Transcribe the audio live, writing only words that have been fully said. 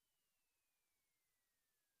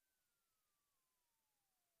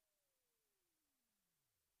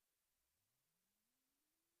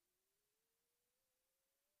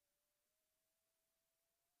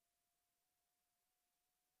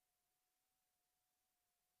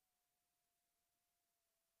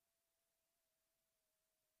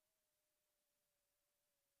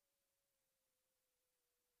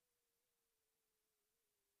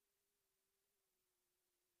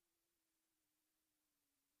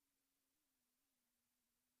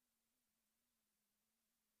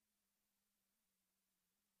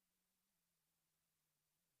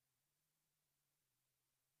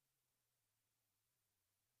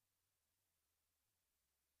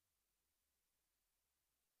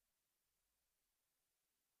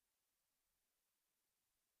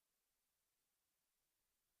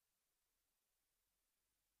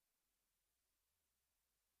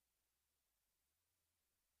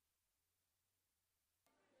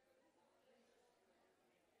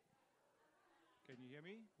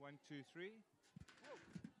hear me? 1, 2, 3.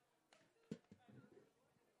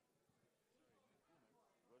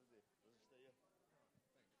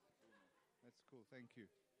 That's cool. Thank you.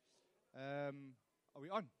 Are we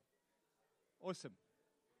on? Awesome.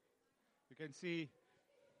 You can see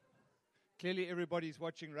clearly everybody's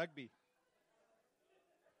watching rugby.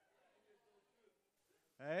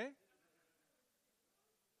 Hey?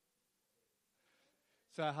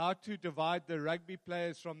 So how to divide the rugby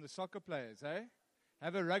players from the soccer players, eh?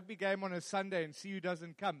 Have a rugby game on a Sunday and see who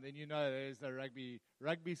doesn't come. Then you know there's the rugby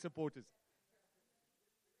supporters.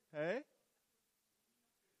 Hey?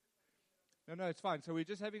 No, it's fine. So we're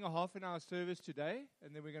just having a half an hour service today,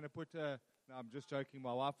 and then we're going to put no, I'm just joking.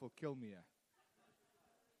 My wife will kill me here.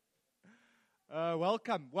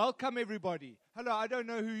 Welcome everybody. Hello, I don't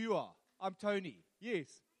know who you are. I'm Tony. Yes.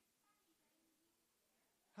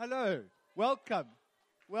 Hello. Welcome.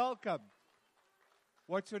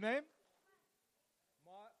 What's your name?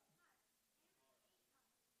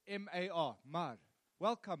 M-A-R. Mar.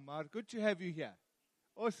 Welcome, Mar. Good to have you here.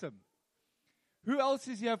 Awesome. Who else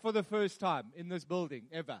is here for the first time in this building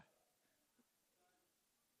ever?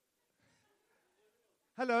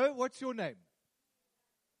 Hello, what's your name?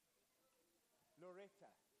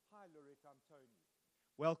 Loretta. Hi, Loretta. I'm Tony.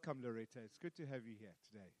 Welcome, Loretta. It's good to have you here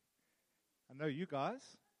today. I know you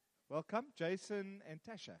guys. Welcome, Jason and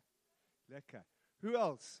Tasha. Lekker. Who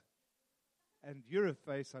else? And you're a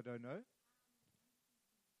face I don't know.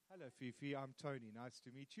 Hello, Fifi. I'm Tony. Nice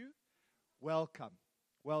to meet you. Welcome.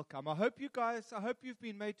 I hope you've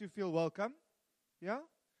been made to feel welcome. Yeah?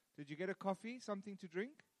 Did you get a coffee, something to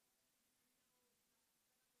drink?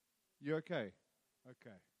 You okay?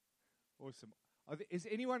 Okay. Awesome. Is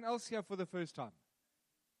anyone else here for the first time?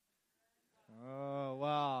 Oh,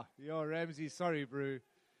 wow. Yo, Ramsey, sorry, bro.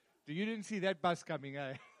 You didn't see that bus coming,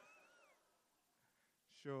 eh?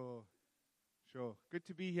 Sure. Good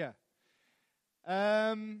to be here.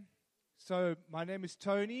 So my name is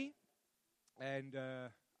Tony, and I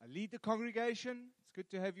lead the congregation. It's good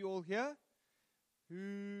to have you all here.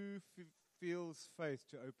 Who feels faith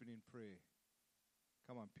to open in prayer?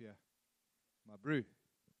 Come on, Pierre. My brew.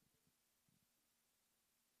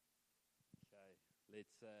 Okay,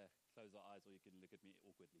 let's close our eyes, or you can look at me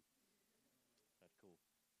awkwardly. That's cool.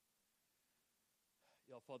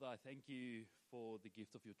 Yeah, Father, I thank you for the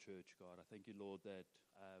gift of your church, God. I thank you, Lord, that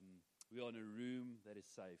we are in a room that is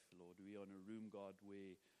safe, Lord. We are in a room, God,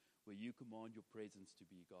 where you command your presence to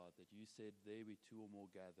be, God, that you said there we two or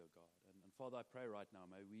more gather, God. And Father, I pray right now,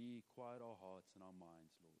 may we quiet our hearts and our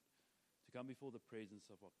minds, Lord, to come before the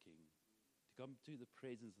presence of our King, to come to the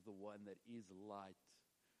presence of the one that is light.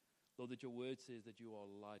 Lord, that your word says that you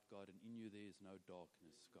are light, God, and in you there is no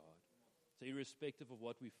darkness, God. So irrespective of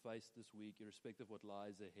what we face this week, irrespective of what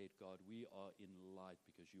lies ahead, God, we are in light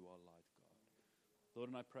because you are light, God. Lord,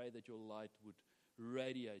 and I pray that your light would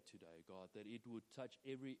radiate today, God, that it would touch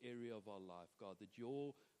every area of our life, God, that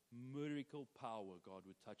your miracle power, God,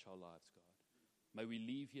 would touch our lives, God. May we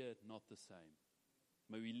leave here not the same.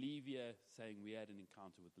 May we leave here saying we had an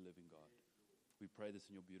encounter with the living God. We pray this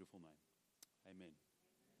in your beautiful name. Amen.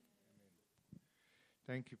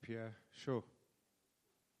 Thank you, Pierre. Sure.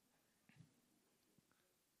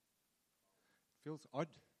 Feels odd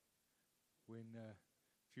when a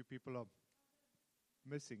few people are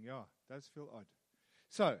missing. Yeah, it does feel odd.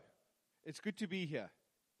 So, it's good to be here.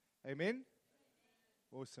 Amen?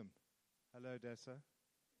 Awesome. Hello, Dessa.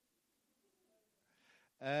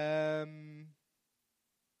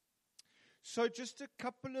 So, just a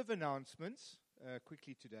couple of announcements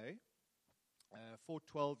quickly today.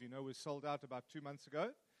 412, was sold out about 2 months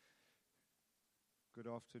ago. Good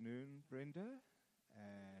afternoon, Brenda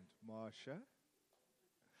and Marsha.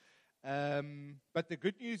 But the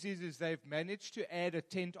good news is they've managed to add a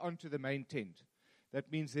tent onto the main tent. That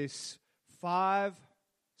means there's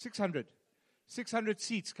 600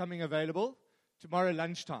 seats coming available tomorrow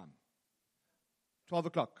lunchtime, 12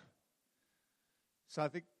 o'clock. So I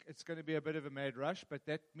think it's going to be a bit of a mad rush, but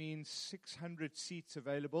that means 600 seats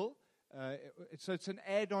available. So it's an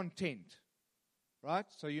add-on tent. Right?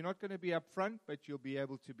 So you're not going to be up front, but you'll be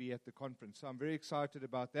able to be at the conference. So I'm very excited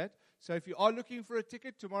about that. So if you are looking for a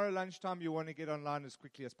ticket, tomorrow lunchtime, you want to get online as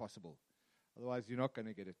quickly as possible. Otherwise, you're not going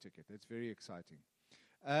to get a ticket. That's very exciting.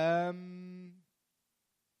 Then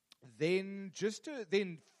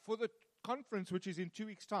for the conference, which is in 2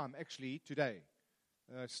 weeks' time, actually today,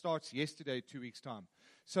 starts yesterday, 2 weeks' time.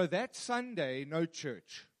 So that Sunday, no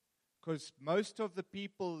church. Because most of the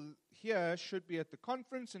people here should be at the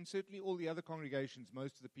conference, and certainly all the other congregations,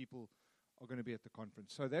 most of the people are going to be at the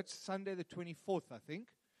conference. So that's Sunday the 24th, I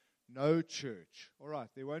think. No church. All right,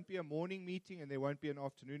 there won't be a morning meeting and there won't be an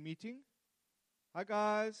afternoon meeting. Hi,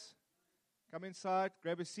 guys. Come inside,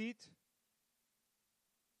 grab a seat.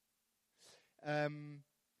 And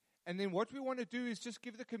then what we want to do is just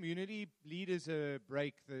give the community leaders a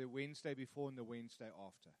break the Wednesday before and the Wednesday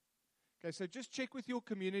after. Okay, so just check with your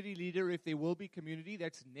community leader if there will be community.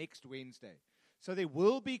 That's next Wednesday. So there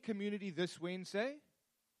will be community this Wednesday,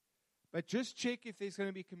 but just check if there's going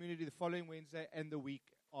to be community the following Wednesday and the week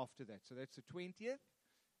after that. So that's the 20th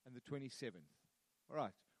and the 27th. All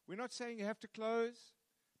right. We're not saying you have to close,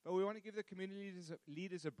 but we want to give the community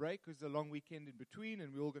leaders a break because there's a long weekend in between,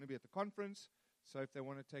 and we're all going to be at the conference. So if they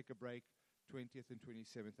want to take a break, 20th and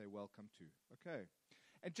 27th, they're welcome to. Okay.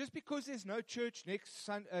 And just because there's no church next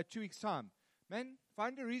 2 weeks' time, man,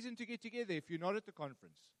 find a reason to get together if you're not at the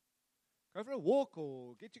conference. Go for a walk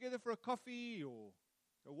or get together for a coffee or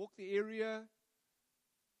go walk the area.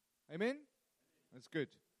 Amen? That's good.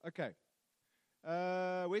 Okay.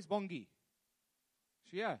 Where's Bongi?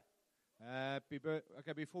 She here? Happy birthday.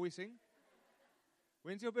 Okay, before we sing.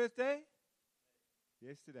 When's your birthday?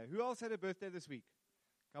 Yesterday. Who else had a birthday this week?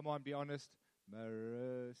 Come on, be honest.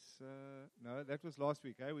 Marissa. No, that was last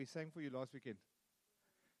week. We sang for you last weekend.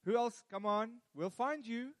 Who else? Come on. We'll find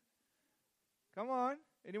you. Come on.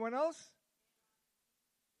 Anyone else?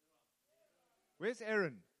 Where's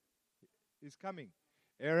Aaron? He's coming.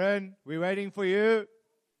 Aaron, we're waiting for you.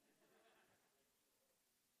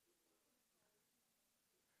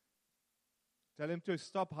 Tell him to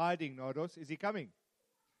stop hiding, Nardos. Is he coming?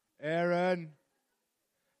 Aaron.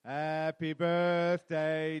 Happy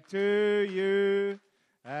birthday to you.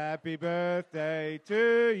 Happy birthday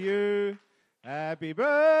to you. Happy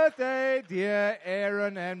birthday, dear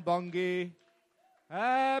Aaron and Bongi.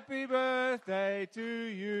 Happy birthday to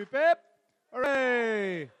you, Pep.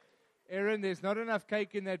 Hooray. Aaron, there's not enough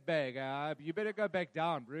cake in that bag. You better go back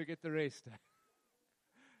down, bro. Get the rest.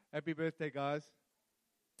 Happy birthday, guys.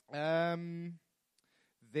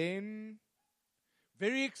 Then,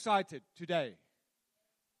 very excited today.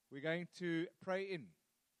 We're going to pray in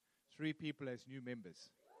 3 people as new members.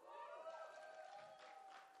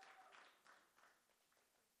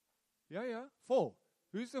 Yeah. 4.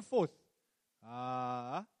 Who's the 4th?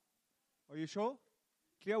 Are you sure?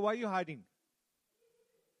 Cleo, why are you hiding?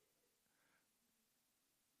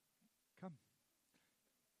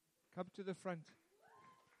 Come to the front.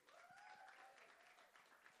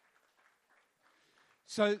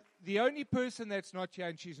 So the only person that's not here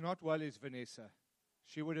and she's not well is Vanessa.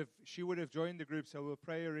 She would have joined the group, so we'll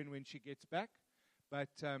pray her in when she gets back. But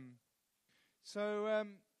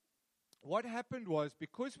what happened was,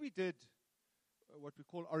 because we did what we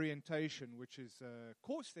call orientation, which is a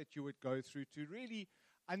course that you would go through to really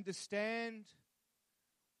understand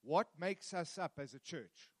what makes us up as a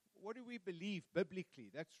church. What do we believe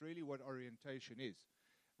biblically? That's really what orientation is.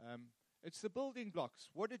 It's the building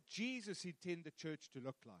blocks. What did Jesus intend the church to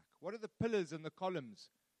look like? What are the pillars and the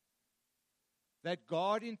columns that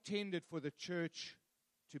God intended for the church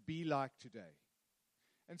to be like today?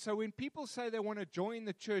 And so when people say they want to join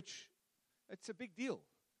the church, it's a big deal,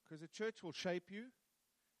 because the church will shape you,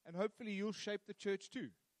 and hopefully you'll shape the church too.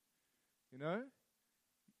 You know?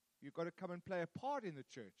 You've got to come and play a part in the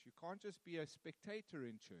church. You can't just be a spectator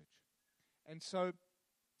in church. And so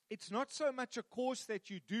it's not so much a course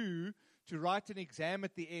that you do to write an exam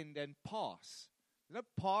at the end and pass. There's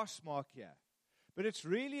no pass mark here. But it's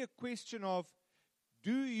really a question of,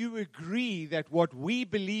 do you agree that what we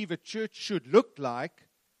believe a church should look like,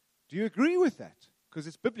 do you agree with that? Because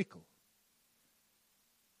it's biblical.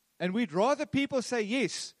 And we'd rather people say,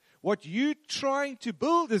 yes, what you're trying to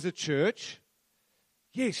build as a church,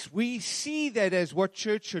 yes, we see that as what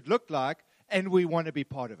church should look like, and we want to be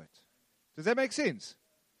part of it. Does that make sense?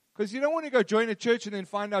 Because you don't want to go join a church and then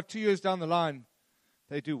find out 2 years down the line,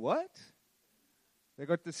 they do what? They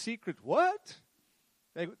got the secret what?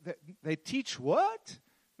 They teach what?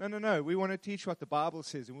 No. We want to teach what the Bible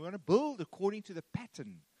says, and we want to build according to the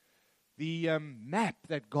pattern, the map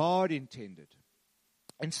that God intended.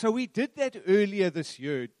 And so we did that earlier this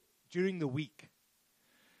year during the week.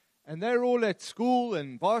 And they're all at school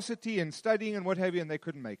and varsity and studying and what have you, and they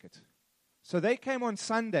couldn't make it. So they came on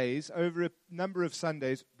Sundays, over a number of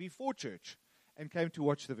Sundays, before church, and came to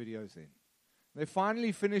watch the videos then. They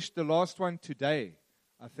finally finished the last one today,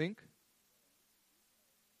 I think.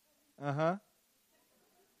 And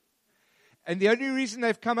the only reason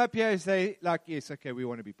they've come up here is they like, yes, okay, we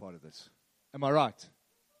want to be part of this. Am I right?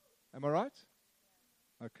 Am I right?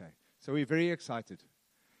 Okay. So we're very excited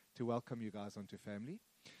to welcome you guys onto family.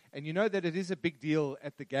 And you know that it is a big deal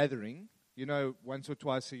at the gathering, you know, once or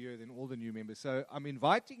twice a year, then all the new members. So I'm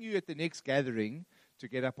inviting you at the next gathering to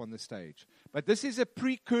get up on the stage. But this is a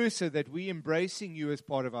precursor that we're embracing you as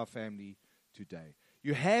part of our family today.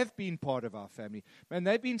 You have been part of our family. Man,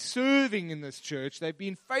 they've been serving in this church. They've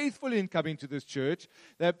been faithful in coming to this church.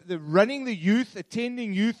 They're running the youth,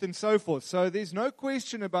 attending youth, and so forth. So there's no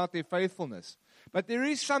question about their faithfulness. But there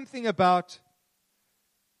is something about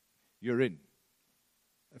you're in,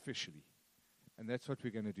 officially. And that's what we're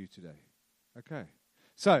going to do today. Okay.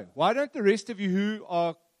 So why don't the rest of you who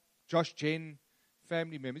are Josh, Jen,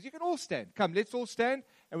 family members, you can all stand. Come, let's all stand,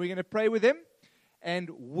 and we're going to pray with them. And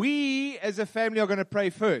we, as a family, are going to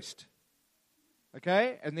pray first.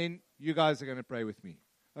 Okay? And then you guys are going to pray with me.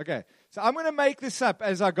 Okay. So I'm going to make this up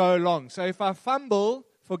as I go along. So if I fumble,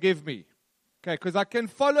 forgive me. Okay? Because I can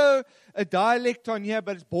follow a dialect on here,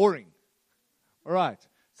 but it's boring. All right.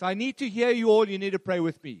 So I need to hear you all. You need to pray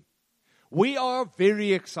with me. We are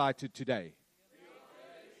very excited today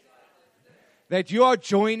that you are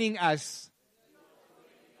joining us,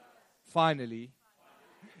 finally,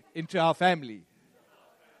 into our family.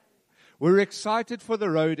 We're excited for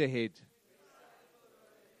the road ahead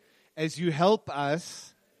as you help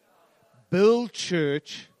us build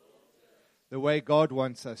church the way God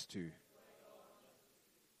wants us to.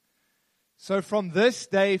 So from this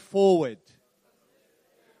day forward,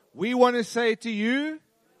 we want to say to you,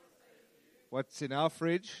 what's in our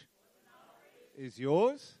fridge is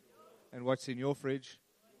yours, and what's in your fridge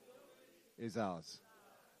is ours.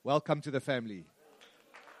 Welcome to the family.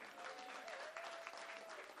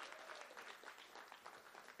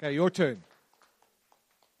 Okay, your turn.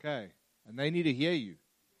 Okay, and they need to hear you.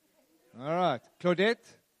 All right, Claudette,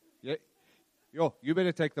 you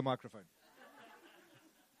better take the microphone.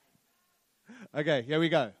 Okay, here we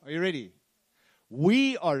go. Are you ready?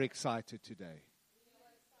 We are excited today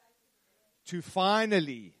to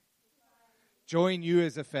finally join you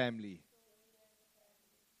as a family.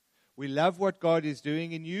 We love what God is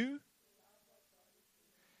doing in you,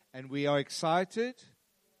 and we are excited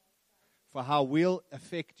for how we'll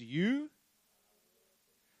affect you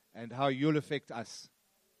and how you'll affect us.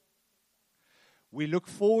 We look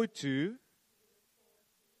forward to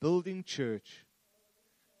building church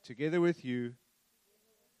together with you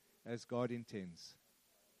as God intends.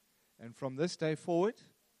 And from this day forward,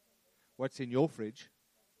 what's in your fridge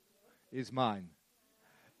is mine.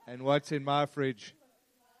 And what's in my fridge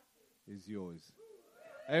is yours.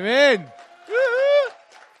 Amen.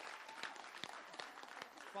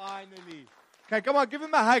 Finally. Okay, come on, give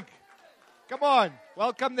him a hug. Come on,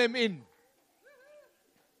 welcome them in.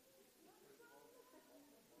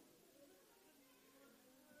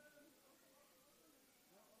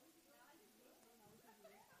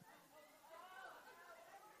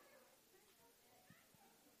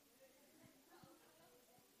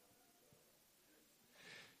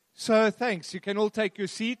 So thanks. You can all take your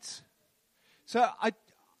seats. So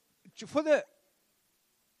for the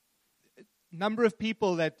number of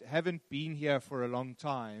people that haven't been here for a long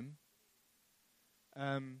time,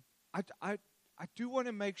 I do want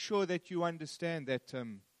to make sure that you understand that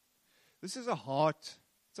this is a heart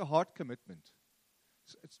commitment.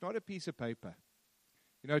 It's not a piece of paper.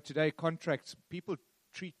 You know, today contracts, people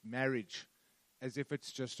treat marriage as if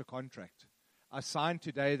it's just a contract. I signed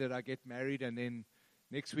today that I get married, and then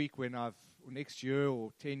next week next year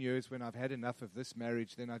or 10 years when I've had enough of this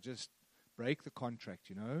marriage, then I just break the contract,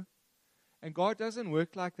 you know. And God doesn't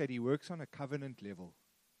work like that. He works on a covenant level.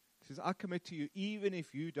 He says, I commit to you, even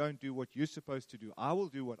if you don't do what you're supposed to do, I will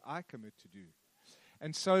do what I commit to do.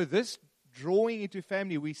 And so this drawing into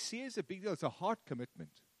family, we see as a big deal. It's a heart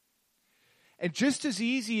commitment. And just as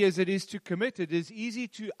easy as it is to commit, it is easy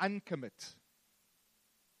to uncommit.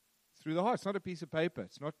 Through the heart. It's not a piece of paper.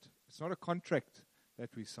 It's not a contract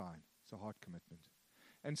that we sign. It's a heart commitment.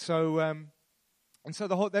 And so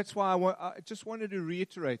the whole, that's why I just wanted to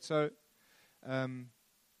reiterate. So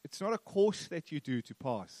it's not a course that you do to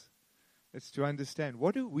pass. It's to understand,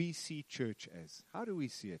 what do we see church as? How do we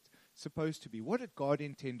see it? It's supposed to be. What did God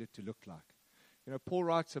intend it to look like? You know, Paul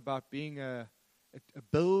writes about being a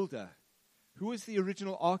builder. Who is the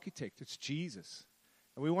original architect? It's Jesus.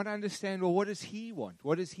 And we want to understand, well, what does he want?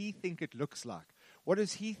 What does he think it looks like? What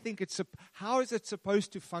does he think how is it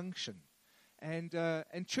supposed to function? And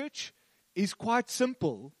church is quite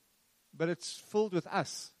simple, but it's filled with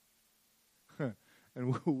us.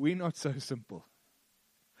 And we're not so simple.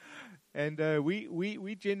 And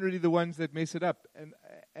we generally the ones that mess it up.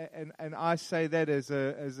 And I say that as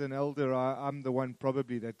an elder, I'm the one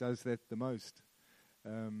probably that does that the most.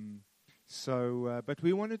 But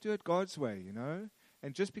we want to do it God's way, you know.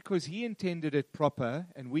 And just because he intended it proper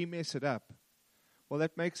and we mess it up, well,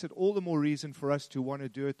 that makes it all the more reason for us to want to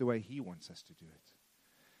do it the way he wants us to do it.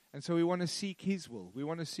 And so we want to seek his will. We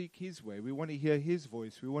want to seek his way. We want to hear his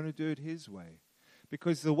voice. We want to do it his way.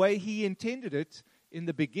 Because the way He intended it in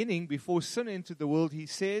the beginning, before sin entered the world, He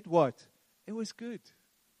said what? It was good.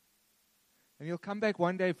 And He'll come back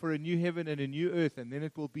one day for a new heaven and a new earth, and then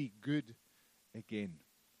it will be good again.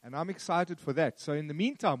 And I'm excited for that. So in the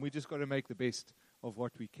meantime, we just got to make the best of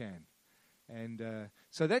what we can. And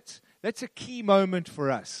so that's a key moment for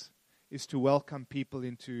us, is to welcome people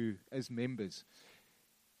into as members.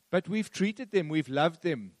 But we've treated them, we've loved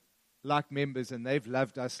them like members, and they've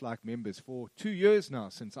loved us like members for 2 years now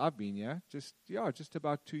since I've been here. Just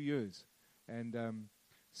about 2 years. And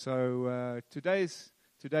so today's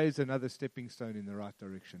another stepping stone in the right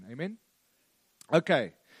direction. Amen?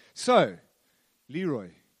 Okay, so Leroy,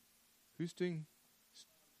 who's doing?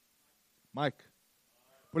 Mike.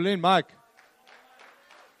 Pull in, Mike.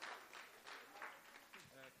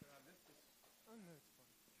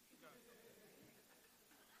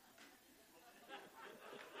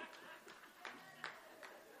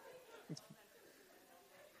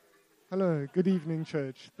 Hello, good evening,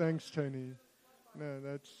 church. Thanks, Tony. No,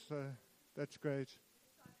 that's great.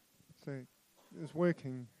 So, it's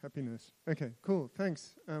working. Happiness. Okay, cool.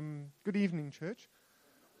 Thanks. Good evening, church.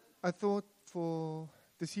 I thought for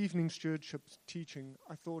this evening's stewardship teaching,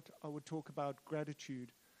 I thought I would talk about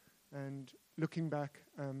gratitude. And looking back,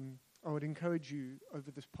 I would encourage you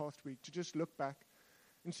over this past week to just look back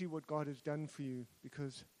and see what God has done for you.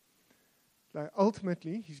 Because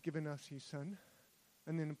ultimately, He's given us His Son.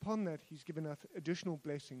 And then upon that, He's given us additional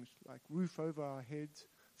blessings like roof over our heads,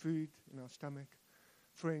 food in our stomach,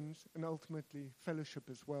 friends, and ultimately fellowship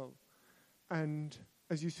as well. And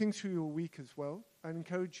as you think through your week as well, I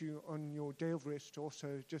encourage you on your day of rest to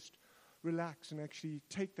also just relax and actually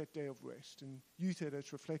take that day of rest and use it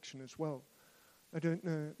as reflection as well. I don't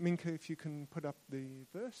know, Minka, if you can put up the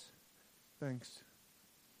verse. Thanks.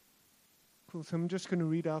 Cool. So I'm just going to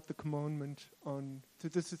read out the commandment so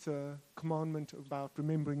this is a commandment about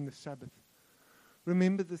remembering the Sabbath.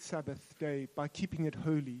 Remember the Sabbath day by keeping it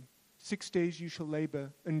holy. 6 days you shall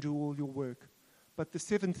labor and do all your work. But the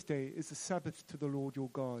seventh day is the Sabbath to the Lord your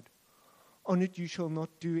God. On it you shall not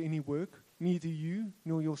do any work, neither you,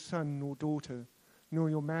 nor your son, nor daughter, nor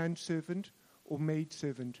your manservant or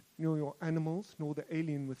maidservant, nor your animals, nor the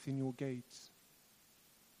alien within your gates.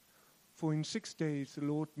 For in 6 days the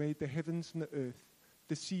Lord made the heavens and the earth,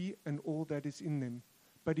 the sea and all that is in them,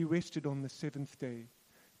 but He rested on the seventh day.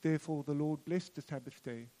 Therefore the Lord blessed the Sabbath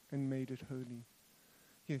day and made it holy.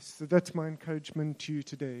 Yes, so that's my encouragement to you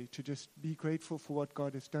today, to just be grateful for what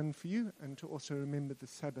God has done for you and to also remember the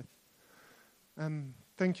Sabbath.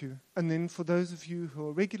 Thank you. And then for those of you who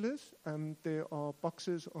are regulars, there are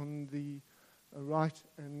boxes on the right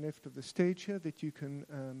and left of the stage here that you can,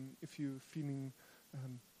 if you're feeling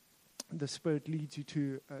the Spirit leads you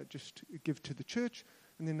to just give to the church.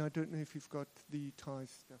 And then I don't know if you've got the tithe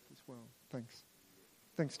stuff as well. Thanks.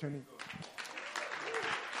 Thanks, Tony.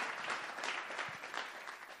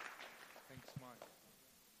 Thanks, Mike.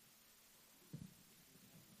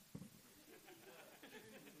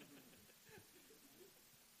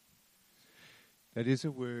 That is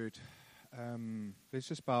a word. Let's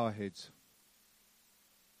just bow our heads.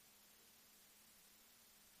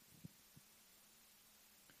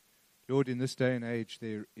 Lord, in this day and age,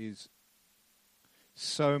 there is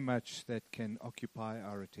so much that can occupy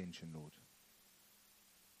our attention, Lord.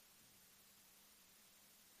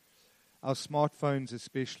 Our smartphones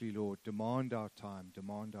especially, Lord, demand our time,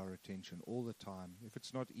 demand our attention all the time. If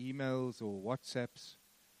it's not emails or WhatsApps,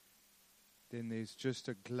 then there's just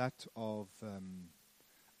a glut of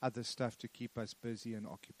other stuff to keep us busy and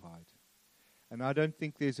occupied. And I don't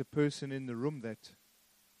think there's a person in the room that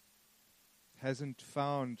hasn't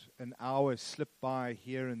found an hour slip by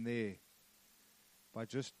here and there by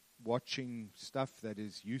just watching stuff that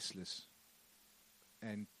is useless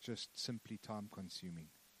and just simply time-consuming.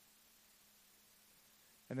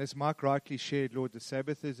 And as Mark rightly shared, Lord, the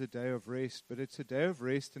Sabbath is a day of rest, but it's a day of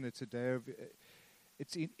rest and it's a day of,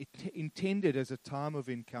 it's intended as a time of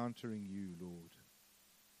encountering you, Lord.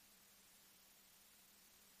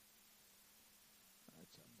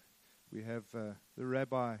 We have the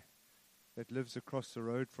rabbi that lives across the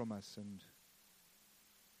road from us, and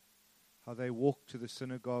how they walk to the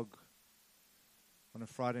synagogue on a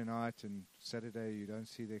Friday night, and Saturday you don't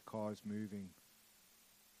see their cars moving.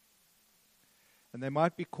 And they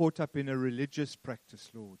might be caught up in a religious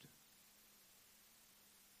practice, Lord.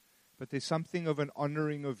 But there's something of an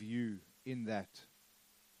honoring of you in that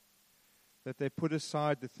they put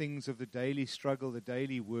aside the things of the daily struggle, the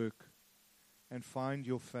daily work, and find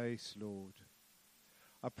your face, Lord.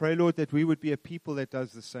 I pray, Lord, that we would be a people that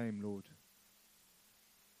does the same, Lord.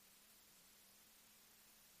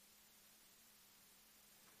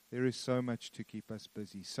 There is so much to keep us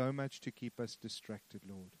busy, so much to keep us distracted,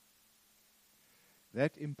 Lord.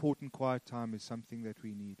 That important quiet time is something that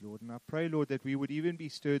we need, Lord. And I pray, Lord, that we would even be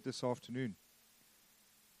stirred this afternoon.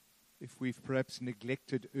 If we've perhaps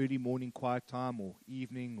neglected early morning quiet time or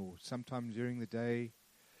evening or sometime during the day,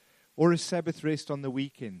 or a Sabbath rest on the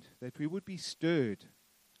weekend, that we would be stirred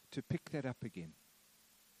to pick that up again.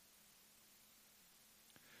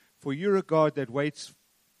 For you're a God that waits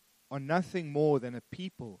on nothing more than a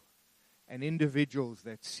people and individuals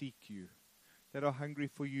that seek you, that are hungry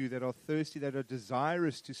for you, that are thirsty, that are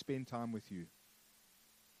desirous to spend time with you.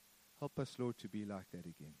 Help us, Lord, to be like that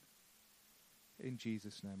again. In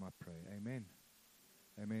Jesus' name I pray. Amen.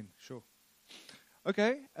 Amen. Sure.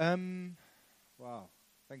 Okay. Wow.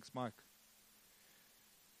 Thanks, Mike.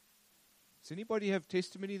 Does anybody have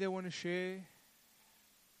testimony they want to share?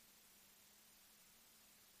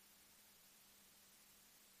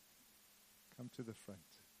 Come to the front.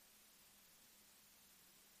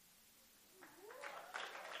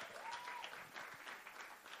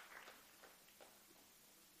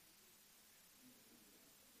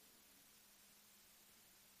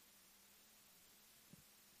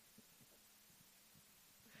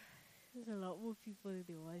 There's a lot more people than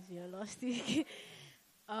there was here last week.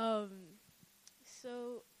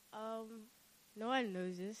 So, no one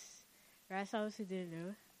knows this. Rasa also didn't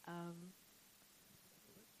know.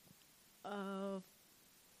 A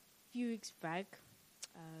few weeks back,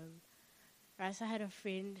 Rasa had a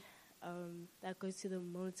friend that goes to the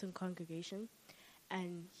Militant congregation,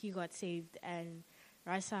 and he got saved. And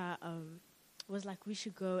Rasa was like, we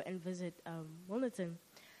should go and visit Militant.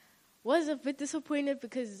 Was a bit disappointed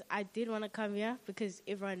because I did want to come here because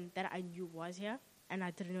everyone that I knew was here, and I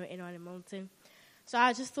didn't know anyone in Militant. So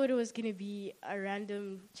I just thought it was going to be a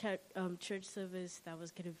random church service that was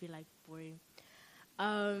going to be like boring.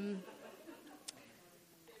 And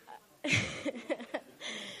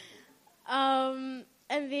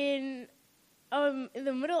then in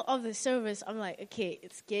the middle of the service, I'm like, okay,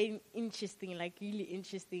 it's getting interesting, like really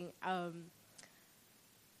interesting.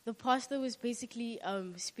 The pastor was basically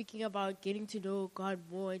speaking about getting to know God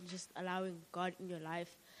more and just allowing God in your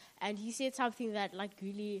life. And he said something that like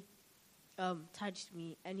really touched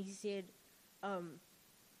me. And he said,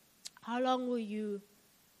 how long will you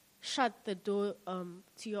shut the door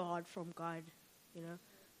to your heart from God, you know?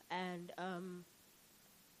 And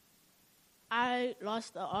I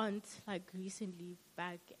lost an aunt like recently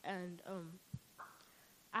back, and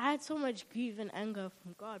I had so much grief and anger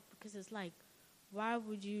from God because it's like, why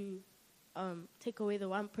would you take away the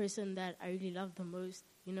one person that I really love the most,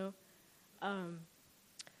 you know?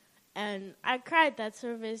 And I cried that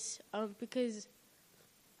service because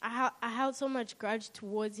I held so much grudge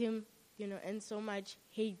towards him, you know, and so much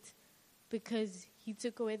hate because he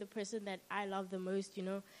took away the person that I love the most, you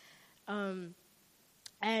know? And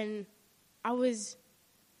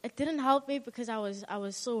it didn't help me because I was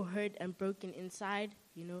so hurt and broken inside,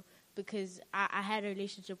 you know, because I had a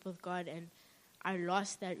relationship with God and I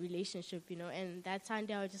lost that relationship, you know. And that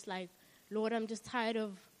Sunday I was just like, Lord, I'm just tired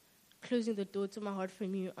of closing the door to my heart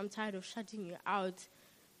from you. I'm tired of shutting you out,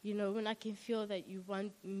 you know, when I can feel that you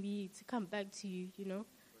want me to come back to you, you know.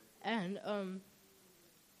 And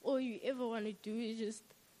all you ever want to do is just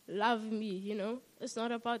love me, you know. It's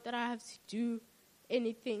not about that I have to do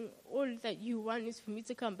anything. All that you want is for me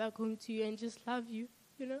to come back home to you and just love you,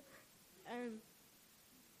 you know. And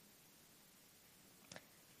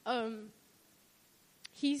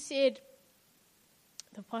he said,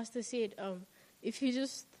 the pastor said, if you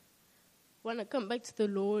just want to come back to the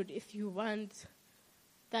Lord, if you want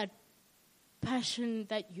that passion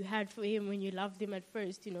that you had for him when you loved him at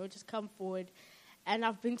first, you know, just come forward. And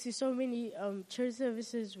I've been to so many church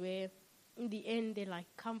services where in the end they're like,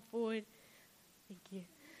 come forward. Thank you.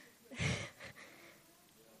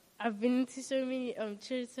 I've been to so many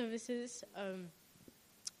church services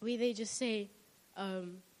where they just say,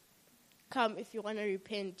 come if you want to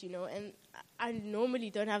repent, you know. And I normally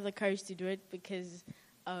don't have the courage to do it because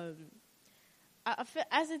I feel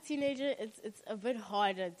as a teenager it's a bit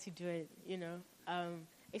harder to do it, you know,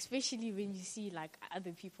 especially when you see like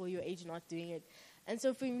other people your age not doing it. And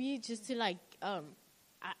so for me, just to like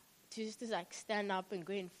stand up and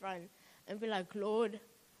go in front and be like, Lord,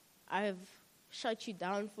 I've shut you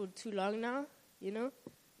down for too long now, you know,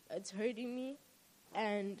 it's hurting me,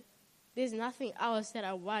 and there's nothing else that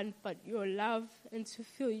I want but your love and to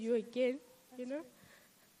feel you again, you know.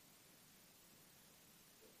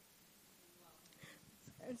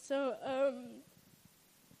 And so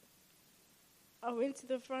I went to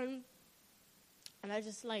the front and I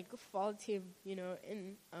just like felt him, you know,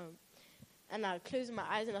 And I closed my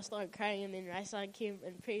eyes and I started crying. And then Raisa came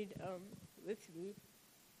and prayed with me.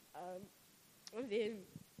 And then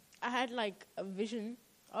I had like a vision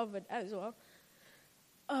of it as well.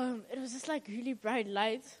 It was just like really bright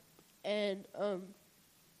light, and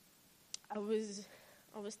I was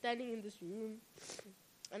standing in this room,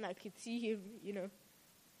 and I could see him,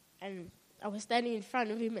 and I was standing in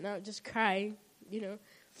front of him, and I was just crying,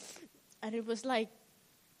 and it was like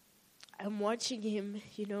I'm watching him,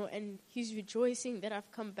 and he's rejoicing that I've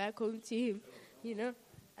come back home to him,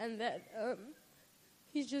 and that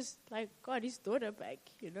he's just like got his daughter back,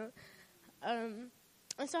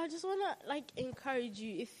 And so I just want to, encourage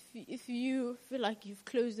you, if you feel like you've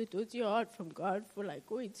closed the door to your heart from God for,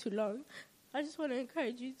 way too long, I just want to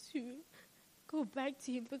encourage you to go back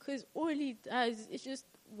to him, because all he does is just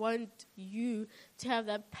want you to have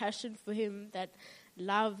that passion for him, that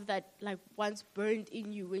love that, once burned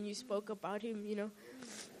in you when you spoke about him,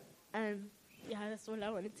 And, that's all I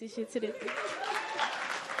wanted to share today.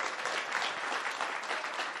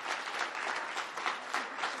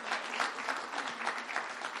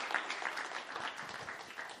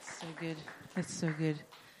 So good. That's so good.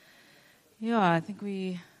 Yeah, I think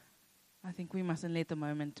we mustn't let the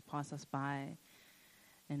moment pass us by,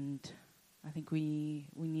 and I think we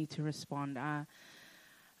need to respond. I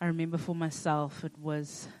remember for myself, it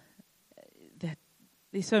was that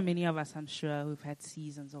there's so many of us, I'm sure, who've had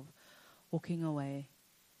seasons of walking away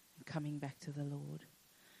and coming back to the Lord.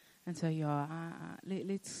 And so,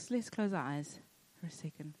 let's close our eyes for a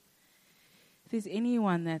second. If there's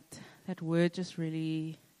anyone that word just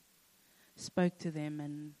really spoke to them,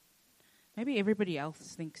 and maybe everybody else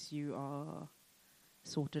thinks you are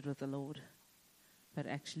sorted with the Lord, but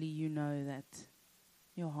actually you know that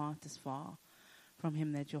your heart is far from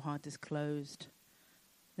him, that your heart is closed,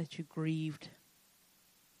 that you're grieved.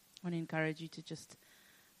 I want to encourage you to just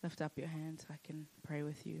lift up your hands so I can pray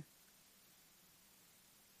with you.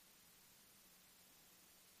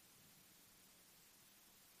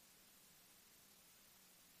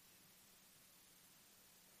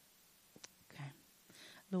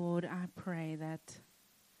 Lord, I pray that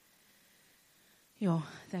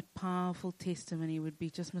that powerful testimony would be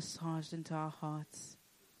just massaged into our hearts.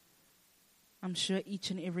 I'm sure each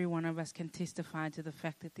and every one of us can testify to the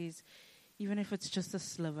fact that there's, even if it's just a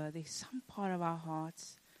sliver, there's some part of our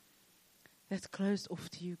hearts that's closed off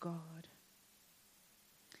to you, God.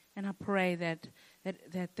 And I pray that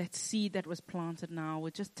seed that was planted now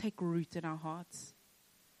would just take root in our hearts.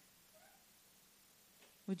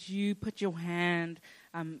 Would you put your hand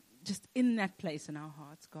just in that place in our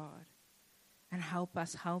hearts, God, and help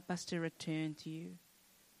us to return to you.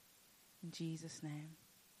 In Jesus' name,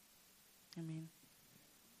 amen.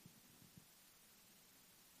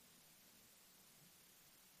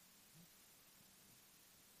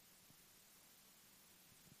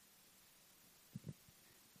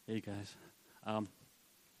 Hey guys,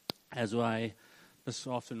 this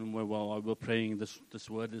afternoon while we're praying, this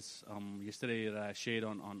word is yesterday that I shared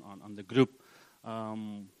on the group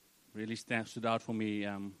really stood out for me.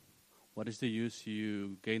 What is the use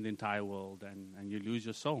you gain the entire world and you lose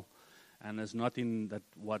your soul? And there's nothing that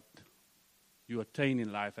what you attain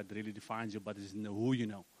in life that really defines you, but it's in who you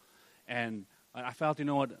know. And I felt,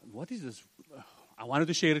 what is this? I wanted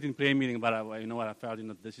to share it in prayer meeting, but I felt,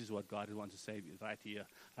 this is what God wants to say right here,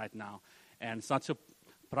 right now. And such a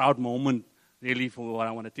proud moment, really, for what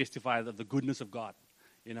I want to testify of the goodness of God.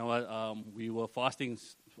 We were fasting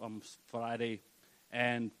on Friday,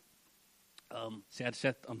 and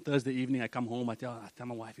said on Thursday evening, I come home, I tell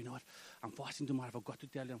my wife, I'm fasting tomorrow. I forgot to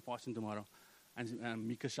tell you I'm fasting tomorrow. And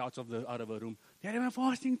Mika shouts out of her room, Daddy, I'm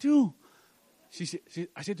fasting too.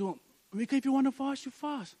 I said to her, Mika, if you want to fast, you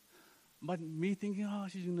fast. But me thinking,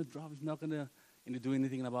 she's going to drop, she's not going to do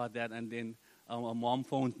anything about that. And then her mom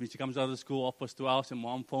phones me. She comes out of the school, offers 2 hours, and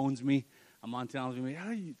mom phones me. Her mom tells me,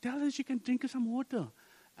 hey, tell her she can drink some water.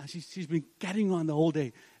 And she's been carrying on the whole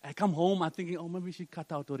day. I come home, I'm thinking, maybe she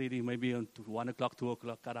cut out already. Maybe 1 o'clock, 2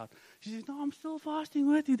 o'clock, cut out. She says, no, I'm still fasting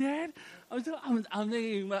with you, Dad. I'm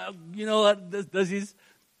thinking, this is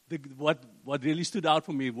what really stood out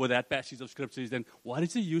for me with that passage of Scripture is then, what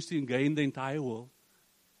is the use to gain the entire world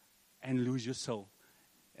and lose your soul?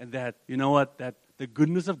 And that, that the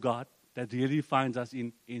goodness of God that really finds us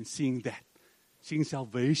in seeing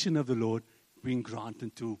salvation of the Lord being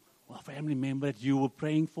granted to a family member that you were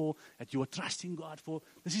praying for, that you were trusting God for.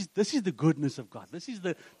 This is the goodness of God. This is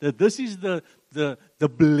the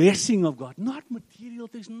blessing of God. Not material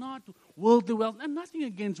things, not worldly wealth, and nothing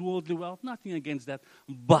against worldly wealth, nothing against that.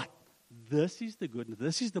 But this is the goodness.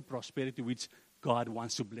 This is the prosperity which God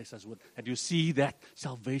wants to bless us with. And you see that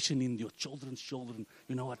salvation in your children's children.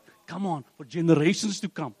 You know what? Come on, for generations to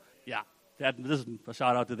come. Yeah, this is a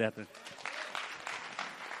shout out to that.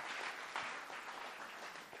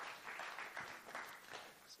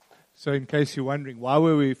 So in case you're wondering, why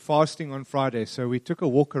were we fasting on Friday? So we took a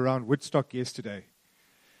walk around Woodstock yesterday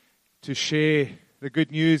to share the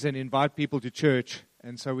good news and invite people to church.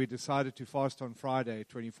 And so we decided to fast on Friday,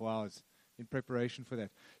 24 hours, in preparation for that.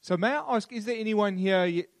 So may I ask, is there anyone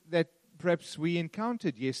here that perhaps we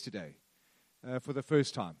encountered yesterday for the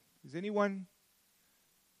first time? Is anyone?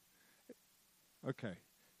 Okay.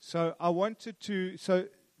 So I wanted to, so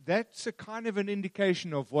that's a kind of an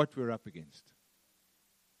indication of what we're up against.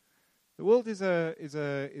 The world is a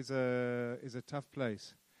tough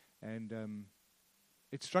place, and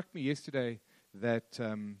it struck me yesterday that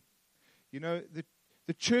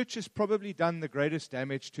the church has probably done the greatest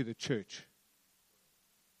damage to the church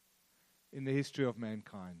in the history of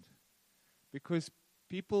mankind, because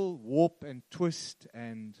people warp and twist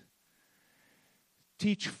and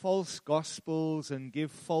teach false gospels and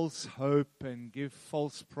give false hope and give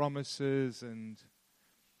false promises and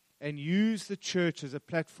use the church as a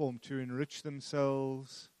platform to enrich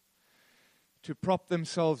themselves, to prop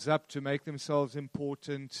themselves up, to make themselves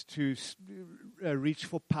important, to reach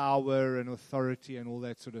for power and authority and all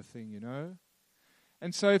that sort of thing, you know.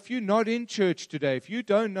 And so if you're not in church today, if you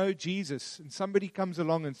don't know Jesus, and somebody comes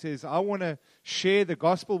along and says, I want to share the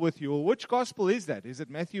gospel with you, well, which gospel is that? Is it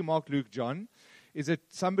Matthew, Mark, Luke, John? Is it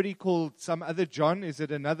somebody called some other John? Is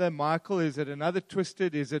it another Michael? Is it another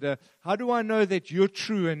twisted? How do I know that you're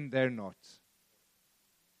true and they're not?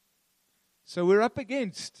 So we're up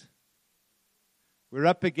against.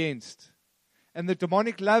 And the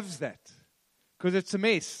demonic loves that because it's a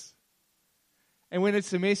mess. And when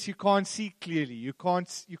it's a mess, you can't see clearly. You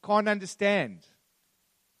can't understand.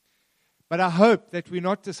 But I hope that we're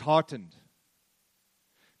not disheartened.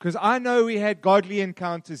 Because I know we had godly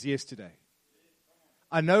encounters yesterday.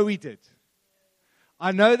 I know we did.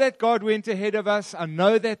 I know that God went ahead of us. I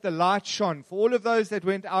know that the light shone. For all of those that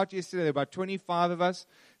went out yesterday, there were about 25 of us.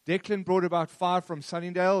 Declan brought about 5 from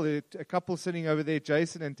Sunningdale. A couple sitting over there,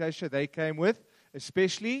 Jason and Tasha, they came with,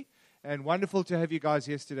 especially. And wonderful to have you guys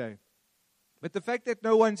yesterday. But the fact that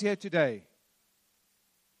no one's here today,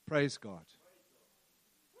 praise God.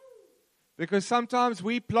 Because sometimes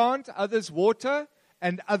we plant, others water,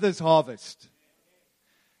 and others harvest.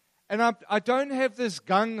 And I don't have this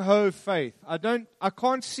gung-ho faith. I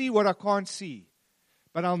can't see what I can't see.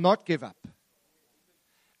 But I'll not give up.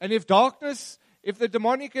 And if the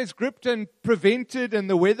demonic is gripped and prevented and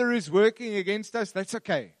the weather is working against us, that's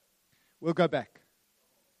okay. We'll go back.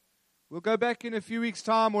 We'll go back in a few weeks'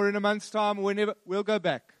 time or in a month's time or whenever. We'll go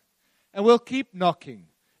back. And we'll keep knocking.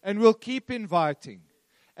 And we'll keep inviting.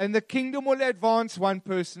 And the kingdom will advance one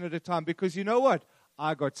person at a time. Because you know what?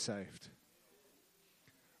 I got saved.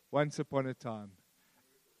 Once upon a time.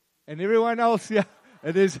 And everyone else, yeah,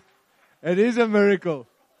 it is a miracle.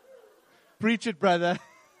 Preach it, brother.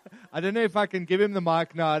 I don't know if I can give him the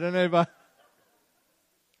mic now. I don't know if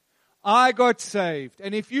I got saved.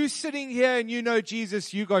 And if you're sitting here and you know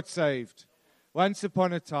Jesus, you got saved. Once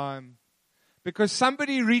upon a time. Because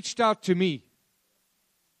somebody reached out to me.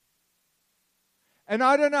 And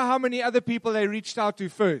I don't know how many other people they reached out to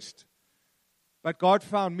first. But God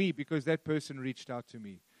found me because that person reached out to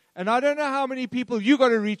me. And I don't know how many people you got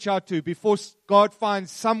to reach out to before God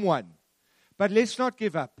finds someone. But let's not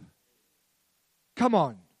give up. Come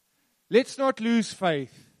on. Let's not lose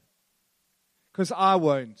faith. Because I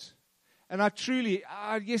won't. And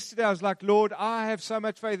yesterday I was like, Lord, I have so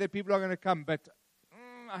much faith that people are going to come. But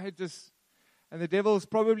I had this. And the devil's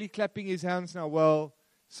probably clapping his hands now. Well,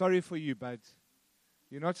 sorry for you, bud.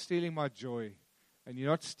 You're not stealing my joy. And you're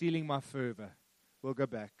not stealing my fervor. We'll go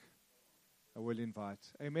back. I will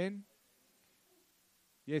invite. Amen?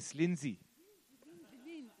 Yes, Lindsay.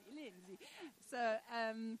 Lindsay. So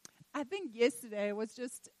I think yesterday was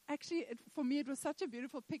just, actually, for me, it was such a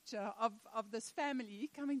beautiful picture of this family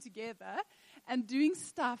coming together and doing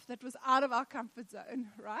stuff that was out of our comfort zone,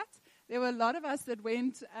 right? There were a lot of us that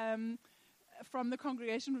went from the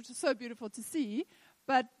congregation, which was so beautiful to see,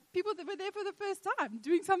 but people that were there for the first time,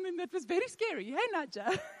 doing something that was very scary. Hey,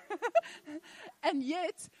 Nadja. And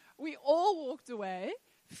yet, we all walked away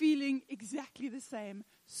feeling exactly the same.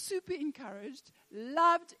 Super encouraged,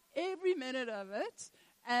 loved every minute of it,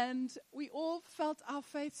 and we all felt our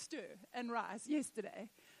faith stir and rise yesterday.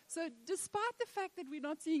 So despite the fact that we're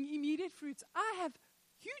not seeing immediate fruits, I have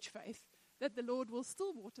huge faith that the Lord will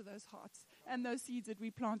still water those hearts and those seeds that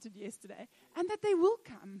we planted yesterday, and that they will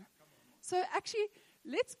come. So actually,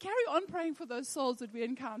 let's carry on praying for those souls that we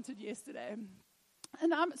encountered yesterday. So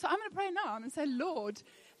I'm going to pray now. I'm going to say, Lord,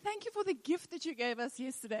 thank you for the gift that you gave us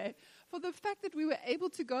yesterday, for the fact that we were able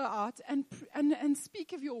to go out and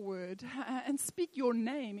speak of your word and speak your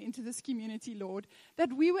name into this community, Lord,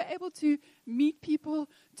 that we were able to meet people,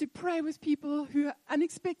 to pray with people who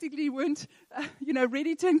unexpectedly weren't,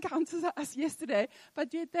 ready to encounter us yesterday,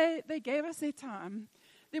 but yet they gave us their time.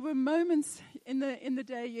 There were moments in the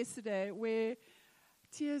day yesterday where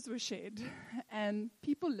tears were shed and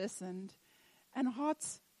people listened and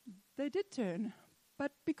hearts, they did turn.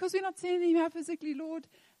 But because we're not seeing them here physically, Lord,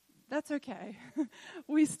 that's okay.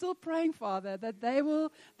 We're still praying, Father, that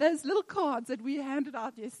those little cards that we handed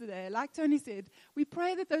out yesterday, like Tony said, we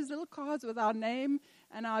pray that those little cards with our name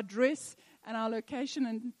and our address and our location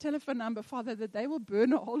and telephone number, Father, that they will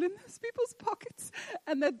burn a hole in those people's pockets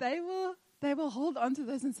and that they will hold on to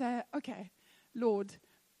those and say, okay, Lord,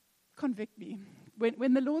 convict me.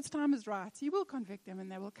 When the Lord's time is right, He will convict them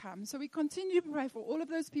and they will come. So we continue to pray for all of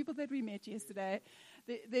those people that we met yesterday,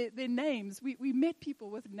 their names. We met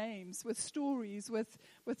people with names, with stories, with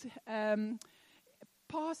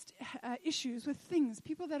past issues, with things,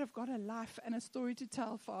 people that have got a life and a story to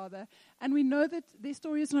tell, Father. And we know that their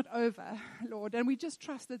story is not over, Lord, and we just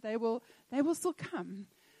trust that they will still come.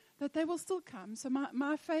 That they will still come. So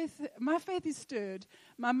my faith is stirred.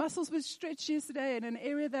 My muscles were stretched yesterday in an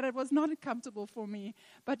area that it was not comfortable for me.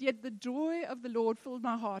 But yet the joy of the Lord filled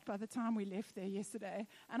my heart by the time we left there yesterday.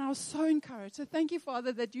 And I was so encouraged. So thank you,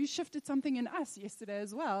 Father, that you shifted something in us yesterday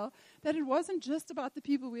as well. That it wasn't just about the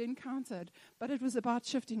people we encountered, but it was about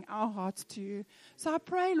shifting our hearts too. So I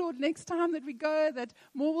pray, Lord, next time that we go, that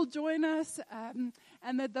more will join us.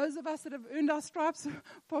 And that those of us that have earned our stripes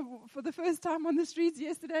for the first time on the streets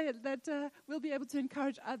yesterday, that we'll be able to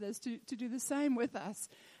encourage others to do the same with us.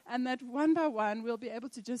 And that one by one, we'll be able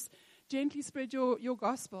to just gently spread your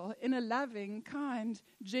gospel in a loving, kind,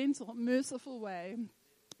 gentle, merciful way.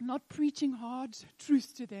 Not preaching hard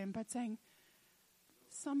truth to them, but saying,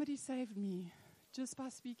 somebody saved me just by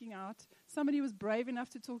speaking out. Somebody was brave enough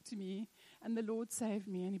to talk to me, and the Lord saved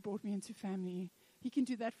me, and He brought me into family. He can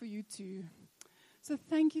do that for you too. So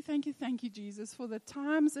thank you, Jesus, for the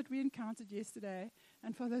times that we encountered yesterday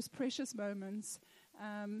and for those precious moments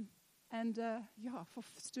for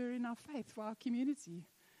stirring our faith for our community.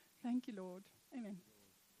 Thank you, Lord. Amen.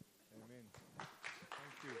 Amen.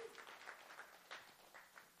 Thank you.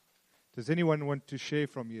 Does anyone want to share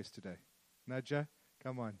from yesterday? Nadja,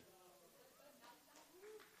 come on.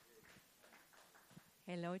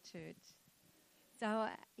 Hello, church. So,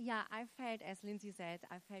 I felt, as Lindsay said,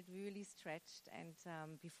 I felt really stretched and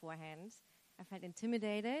beforehand. I felt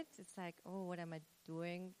intimidated. It's like, oh, what am I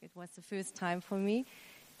doing? It was the first time for me.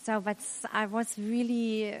 So, but I was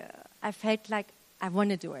really, I felt like I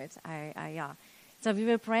want to do it. So we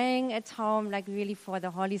were praying at home, like really for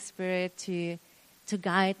the Holy Spirit to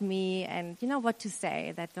guide me and you know what to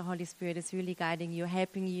say, that the Holy Spirit is really guiding you,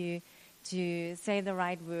 helping you to say the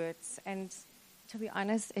right words. And to be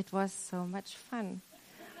honest, it was so much fun.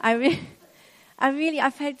 I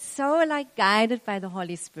felt so like guided by the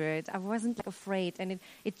Holy Spirit. I wasn't like afraid, and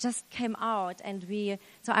it just came out. And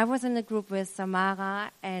so I was in a group with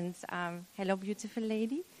Samara and hello, beautiful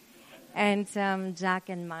lady, and Jack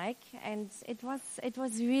and Mike, and it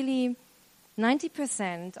was really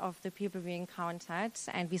 90% of the people we encountered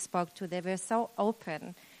and we spoke to. They were so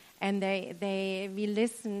open, and we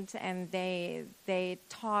listened and they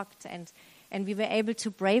talked and we were able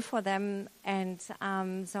to pray for them, and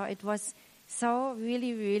so it was so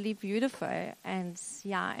really, really beautiful. And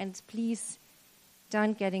please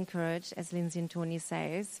don't get encouraged, as Lindsay and Tony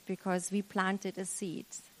says, because we planted a seed,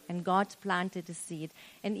 and God planted a seed.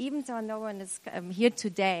 And even though no one is here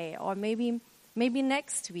today, or maybe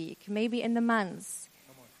next week, maybe in the months,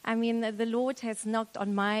 I mean, the Lord has knocked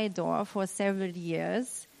on my door for several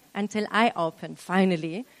years until I opened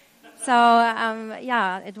finally. So,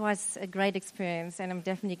 it was a great experience, and I'm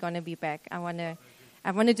definitely going to be back. I want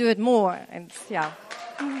to do it more, and yeah.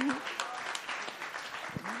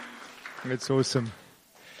 That's awesome.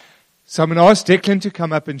 So I'm going to ask Declan to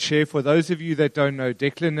come up and share. For those of you that don't know,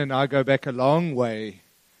 Declan and I go back a long way,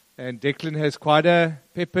 and Declan has quite a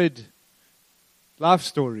peppered life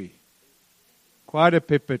story. Quite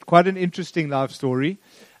an interesting life story.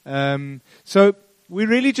 So we're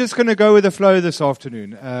really just going to go with the flow this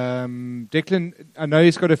afternoon. Declan, I know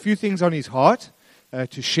he's got a few things on his heart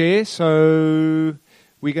to share, so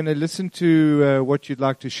we're going to listen to what you'd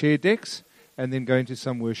like to share, Dex, and then go into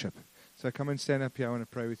some worship. So come and stand up here. I want to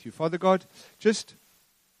pray with you. Father God,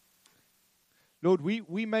 Lord,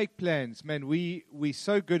 we make plans. Man, we're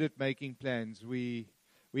so good at making plans. We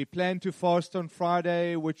We planned to fast on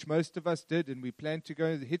Friday, which most of us did, and we planned to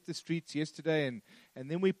go hit the streets yesterday, and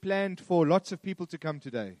then we planned for lots of people to come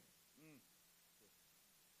today.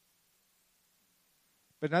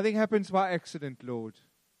 But nothing happens by accident, Lord.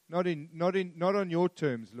 Not on your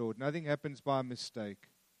terms, Lord. Nothing happens by mistake.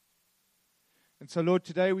 And so, Lord,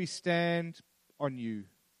 today we stand on you.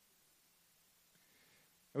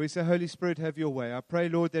 And we say, Holy Spirit, have your way. I pray,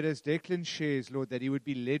 Lord, that as Declan shares, Lord, that he would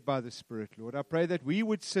be led by the Spirit, Lord. I pray that we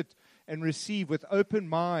would sit and receive with open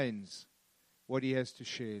minds what he has to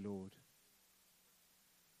share, Lord.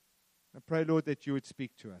 I pray, Lord, that you would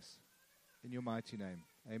speak to us. In your mighty name.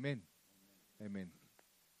 Amen. Amen.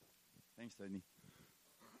 Thanks, Tony.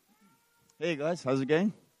 Hey, guys. How's it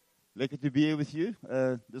going? Lucky to be here with you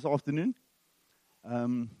this afternoon.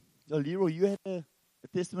 Leroy, you had a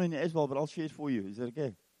testimony as well, but I'll share it for you. Is that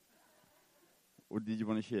okay? Or did you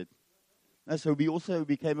want to share it? No, so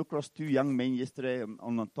we came across two young men yesterday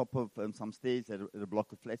on top of some stairs at a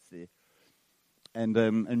block of flats there.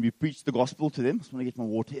 And we preached the gospel to them. I just want to get my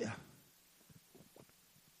water here.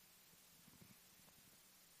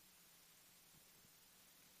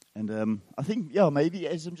 And I think, maybe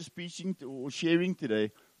as I'm just preaching or sharing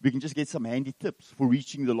today, we can just get some handy tips for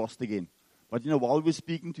reaching the lost again. But, while we were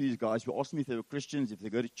speaking to these guys, we asked them if they were Christians, if they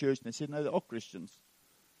go to church, and they said, no, they are Christians.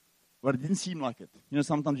 But it didn't seem like it.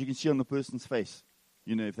 Sometimes you can see on the person's face,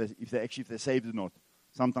 if they're saved or not.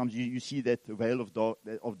 Sometimes you see that veil of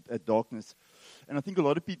darkness. And I think a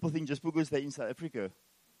lot of people think just because they're in South Africa,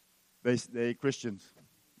 they're Christians,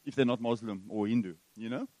 if they're not Muslim or Hindu,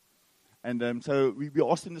 And so we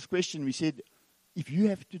asked them this question. We said, if you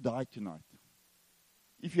had to die tonight,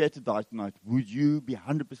 would you be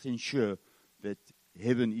 100% sure that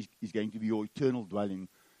heaven is going to be your eternal dwelling,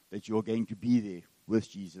 that you're going to be there with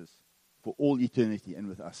Jesus for all eternity and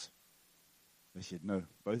with us? They said, no,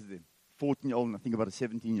 both of them. 14-year-old and I think about a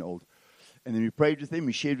 17-year-old. And then we prayed with them.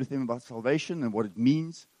 We shared with them about salvation and what it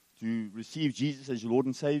means to receive Jesus as your Lord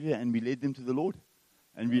and Savior. And we led them to the Lord.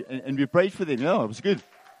 And we prayed for them. Yeah, it was good.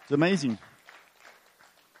 It's amazing.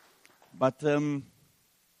 But, and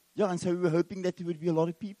so we were hoping that there would be a lot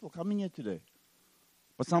of people coming here today.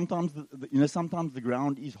 But sometimes, sometimes the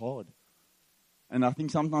ground is hard. And I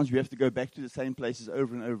think sometimes we have to go back to the same places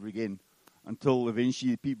over and over again until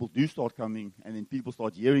eventually people do start coming, and then people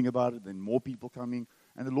start hearing about it, and more people coming.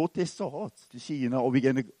 And the Lord tests our hearts to see, are we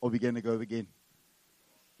going to go again?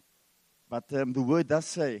 But the word does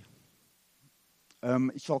say,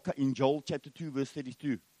 in Joel chapter 2, verse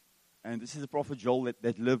 32, and this is the prophet Joel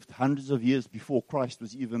that lived hundreds of years before Christ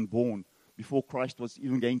was even born, before Christ was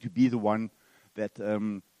even going to be the one that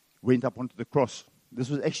went up onto the cross. This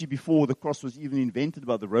was actually before the cross was even invented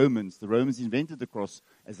by the Romans. The Romans invented the cross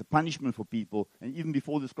as a punishment for people. And even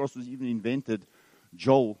before this cross was even invented,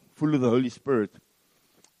 Joel, full of the Holy Spirit,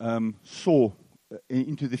 saw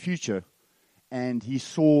into the future. And he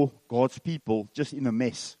saw God's people just in a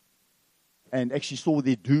mess. And actually saw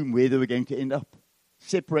their doom, where they were going to end up.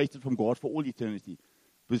 Separated from God for all eternity.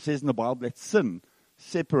 But it says in the Bible that sin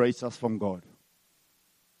separates us from God.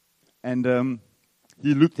 And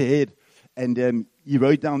he looked ahead and he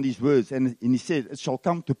wrote down these words. And he said, it shall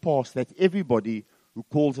come to pass that everybody who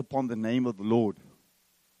calls upon the name of the Lord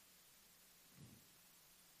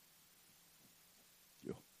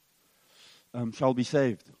shall be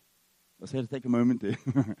saved. I just had to take a moment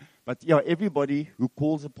there. But everybody who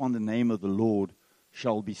calls upon the name of the Lord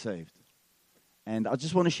shall be saved. And I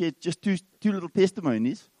just want to share just two little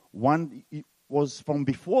testimonies. One was from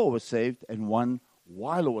before I was saved, and one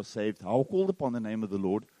while I was saved, how I called upon the name of the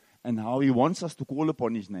Lord, and how He wants us to call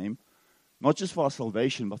upon His name, not just for our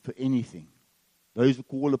salvation, but for anything. Those who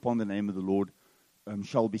call upon the name of the Lord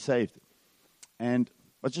shall be saved.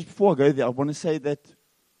 But just before I go there, I want to say that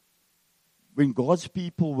when God's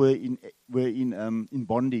people were in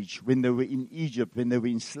bondage, when they were in Egypt, when they were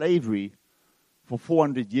in slavery for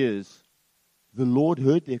 400 years, the Lord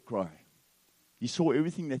heard their cry. He saw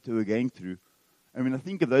everything that they were going through. And when I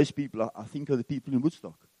think of those people, I think of the people in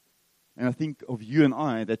Woodstock. And I think of you and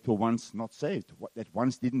I that were once not saved, that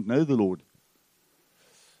once didn't know the Lord.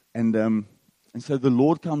 And so the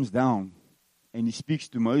Lord comes down and He speaks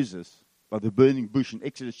to Moses by the burning bush in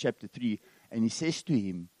Exodus chapter 3. And He says to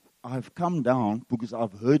him, I've come down because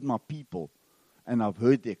I've heard my people and I've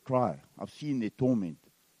heard their cry. I've seen their torment.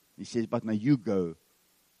 He says, but now you go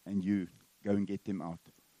and you go and get them out.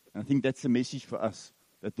 And I think that's the message for us,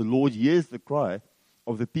 that the Lord hears the cry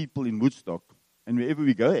of the people in Woodstock. And wherever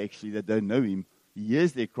we go, actually, that don't know Him, He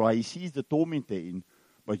hears their cry. He sees the torment they're in,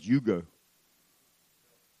 but you go.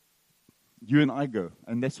 You and I go.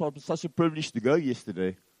 And that's why it was such a privilege to go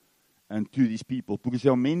yesterday. and to these people, because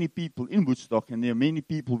there are many people in Woodstock, and there are many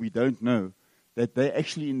people we don't know, that they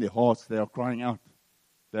actually in their hearts, they are crying out.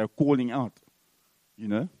 They are calling out, you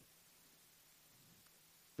know.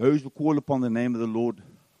 Those who call upon the name of the Lord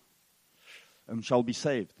shall be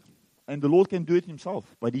saved. And the Lord can do it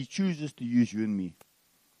himself, but he chooses to use you and me.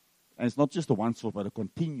 And it's not just a once-off, but a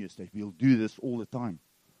continuous, that we'll do this all the time.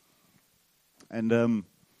 And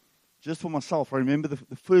just for myself, I remember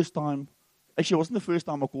the first time, actually it wasn't the first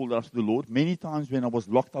time I called out to the Lord. Many times when I was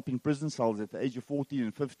locked up in prison cells at the age of 14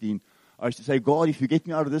 and 15, I used to say, God, if you get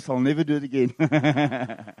me out of this, I'll never do it again.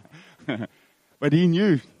 But he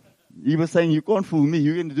knew. He was saying, you can't fool me,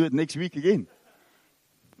 you're going to do it next week again.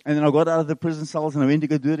 And then I got out of the prison cells and I went to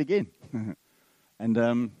go do it again. I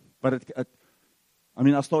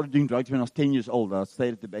started doing drugs when I was 10 years old. I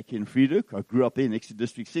stayed at the back here in Friedrich. I grew up there next to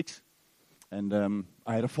District 6. And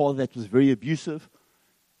I had a father that was very abusive.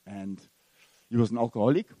 And he was an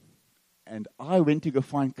alcoholic. And I went to go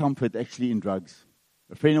find comfort actually in drugs.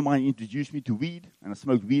 A friend of mine introduced me to weed. And I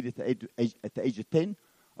smoked weed at the age of 10.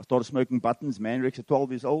 I started smoking buttons, Manrex at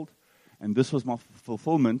 12 years old. And this was my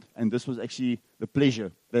fulfillment. And this was actually the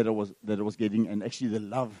pleasure that I was getting. And actually the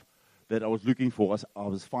love that I was looking for. I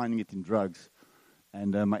was finding it in drugs.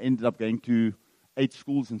 And I ended up going to 8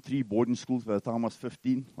 schools and 3 boarding schools by the time I was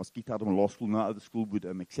 15. I was kicked out of my law school. No other school would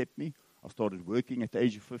accept me. I started working at the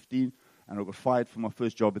age of 15. And I got fired from my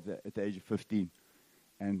first job at the age of 15.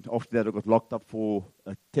 And after that, I got locked up for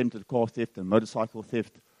attempted car theft and motorcycle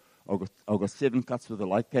theft. I got 7 cuts with a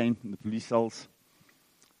light cane in the police cells.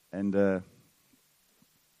 And sorry,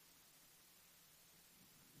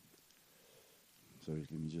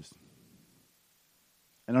 let me just...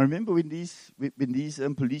 And I remember when these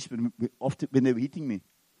policemen, when they were hitting me,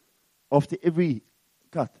 after every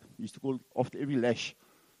cut, used to call it after every lash,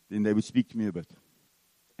 then they would speak to me a bit.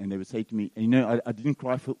 And they would say to me, and you know, I didn't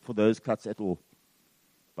cry for those cuts at all.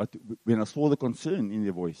 But when I saw the concern in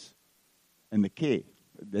their voice and the care,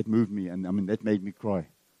 that moved me, and that made me cry.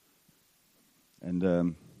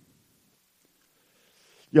 And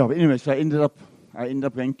but anyway, so I ended up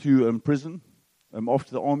going to prison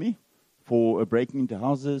after the army for breaking into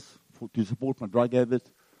houses to support my drug habit.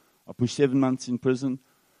 I pushed 7 months in prison.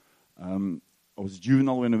 I was a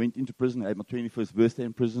juvenile when I went into prison. I had my 21st birthday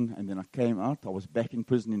in prison, and then I came out. I was back in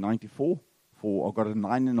prison in 94. I got a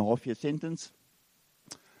 9.5-year sentence.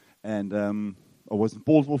 And I was in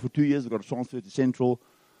Paulsville for 2 years. I got a transfer to Central.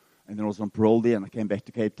 And then I was on parole there, and I came back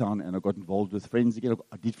to Cape Town, and I got involved with friends again.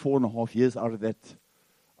 I did 4.5 years out of that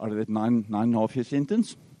 9.5-year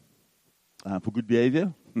sentence for good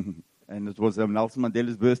behavior. And it was Nelson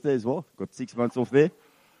Mandela's birthday as well. Got 6 months off there.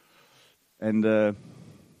 And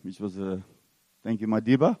which was thank you, my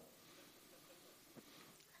Diba.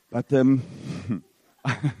 But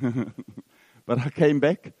but I came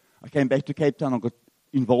back to Cape Town. I got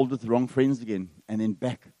involved with the wrong friends again, and then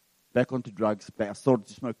back onto drugs. I started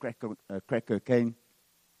to smoke crack cocaine,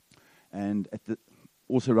 and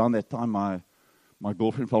also around that time, my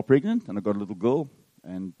girlfriend fell pregnant, and I got a little girl.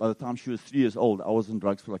 And by the time she was 3 years old, I was on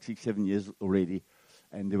drugs for like 6-7 years already,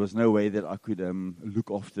 and there was no way that I could look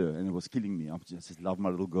after her, and it was killing me. I just love my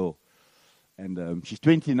little girl, and she's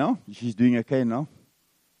 20 now. She's doing okay now.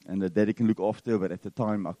 And daddy can look after her, but at the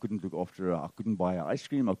time I couldn't look after her. I couldn't buy her ice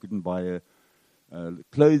cream. I couldn't buy her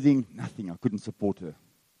clothing, nothing. I couldn't support her.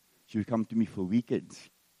 She would come to me for weekends.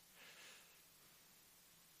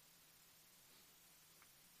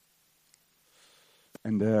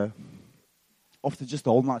 And after just the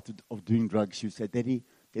whole night of doing drugs, she would say, Daddy,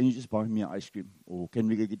 can you just buy me an ice cream? Or can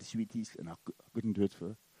we go get the sweeties? And I couldn't do it for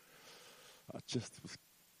her. I just was...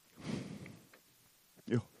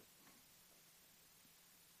 Yeah.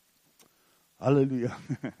 Hallelujah.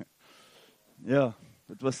 Yeah,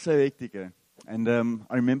 it was so hectic. And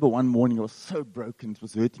I remember one morning I was so broken. It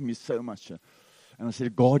was hurting me so much. And I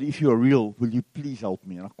said, God, if you are real, will you please help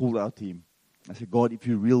me? And I called out to him. I said, God, if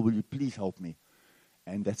you're real, will you please help me?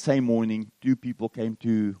 And that same morning, 2 people came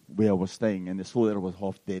to where I was staying, and they saw that I was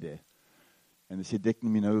half dead. And they said,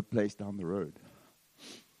 Declan, we know a place down the road.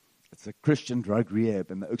 It's a Christian drug rehab,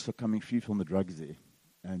 and the oaks are coming free from the drugs there.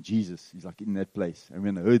 And Jesus is like in that place. And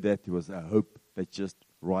when I heard that, there was a hope that just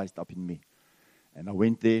rised up in me. And I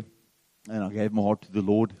went there, and I gave my heart to the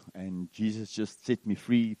Lord, and Jesus just set me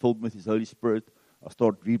free, filled me with His Holy Spirit. I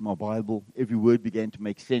started reading my Bible. Every word began to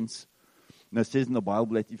make sense. And it says in the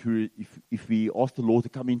Bible that if we ask the Lord to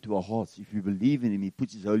come into our hearts, if we believe in Him, He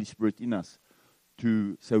puts His Holy Spirit in us,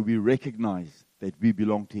 so we recognize that we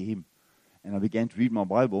belong to Him. And I began to read my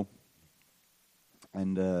Bible,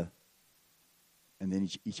 and then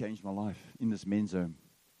He changed my life in this men's home.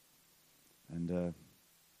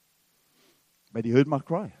 But He heard my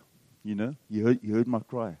cry. you know. He heard my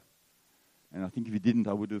cry. And I think if he didn't,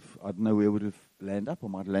 I don't know where I would have landed up. I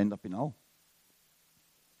might land up in hell.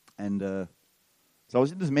 And so I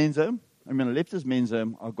was in this men's home. And when I left this men's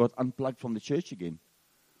home, I got unplugged from the church again.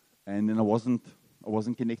 And then I wasn't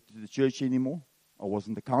connected to the church anymore. I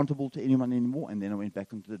wasn't accountable to anyone anymore. And then I went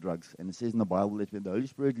back into the drugs. And it says in the Bible that when the Holy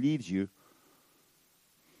Spirit leaves you,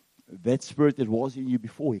 that spirit that was in you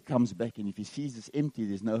before, he comes back. And if he sees it's empty,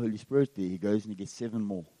 there's no Holy Spirit there, he goes and he gets 7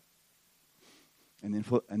 more. And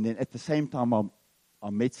then at the same time, I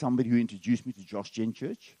met somebody who introduced me to Josh Gen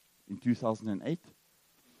Church in 2008.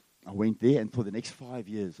 I went there, and for the next 5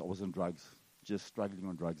 years, I was on drugs, just struggling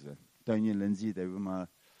on drugs there. Tony and Lindsay, they were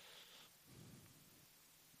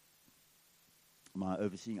my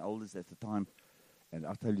overseeing elders at the time, and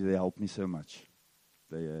I tell you, they helped me so much.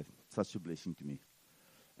 They are such a blessing to me.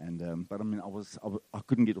 And but I mean, I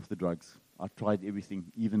couldn't get off the drugs. I tried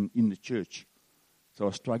everything, even in the church. So I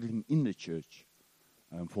was struggling in the church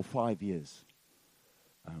for 5 years.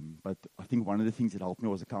 But I think one of the things that helped me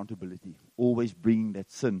was accountability. Always bringing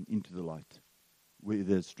that sin into the light.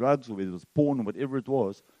 Whether it's drugs or whether it was porn or whatever it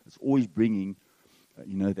was, it's always bringing,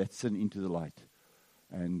 that sin into the light.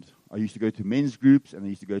 And I used to go to men's groups, and I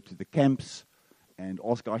used to go to the camps and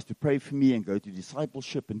ask guys to pray for me and go to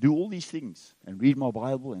discipleship and do all these things and read my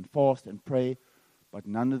Bible and fast and pray. But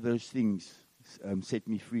none of those things set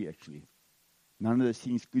me free, actually. None of those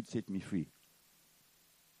things could set me free.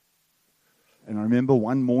 And I remember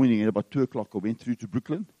one morning at about 2 o'clock, I went through to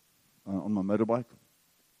Brooklyn on my motorbike.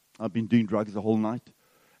 I've been doing drugs the whole night.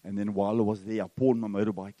 And then while I was there, I pawned my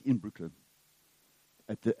motorbike in Brooklyn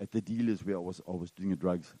at the dealers where I was doing the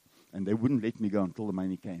drugs. And they wouldn't let me go until the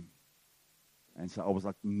money came. And so I was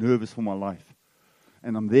like nervous for my life.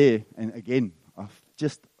 And I'm there, and again,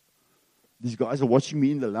 these guys are watching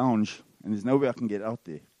me in the lounge, and there's no way I can get out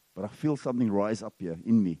there. But I feel something rise up here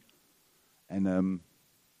in me. And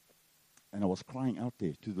I was crying out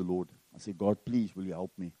there to the Lord. I said, God, please, will you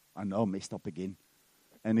help me? I know I messed up again,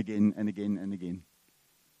 and again, and again, and again.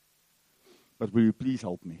 But will you please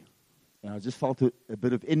help me? And I just felt a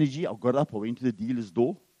bit of energy. I got up, I went to the dealer's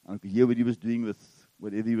door, and I could hear what he was doing with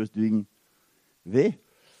whatever he was doing there.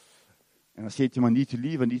 And I said to him, I need to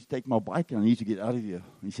leave, I need to take my bike, and I need to get out of here.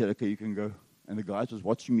 And he said, okay, you can go. And the guy was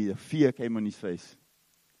watching me, the fear came on his face.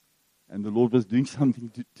 And the Lord was doing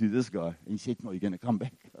something to this guy. And he said, no, you're going to come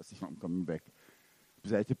back. I said, I'm coming back.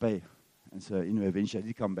 Because I had to pay. And so, eventually I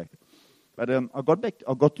did come back. But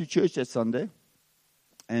I got to church that Sunday.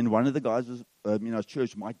 And one of the guys was in our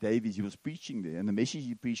church, Mike Davies, he was preaching there. And the message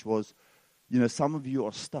he preached was, some of you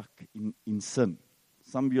are stuck in sin.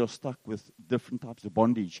 Some of you are stuck with different types of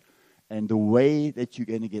bondage. And the way that you're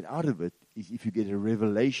going to get out of it is if you get a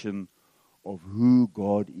revelation of who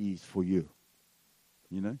God is for you.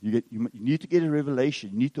 You need to get a revelation.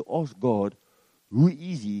 You need to ask God, who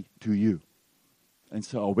is he to you? And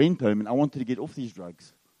so I went home, and I wanted to get off these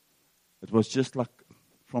drugs. It was just like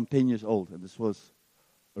from 10 years old, and this was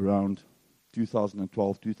around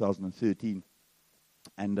 2012, 2013.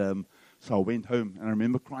 And so I went home, and I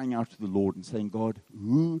remember crying out to the Lord and saying, God,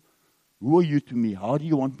 who are you to me? How do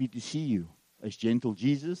you want me to see you? As gentle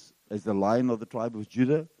Jesus, as the Lion of the tribe of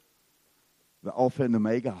Judah, the Alpha and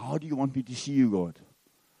Omega. How do you want me to see you, God?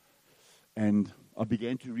 And I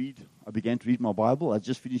began to read my Bible. I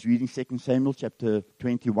just finished reading 2 Samuel chapter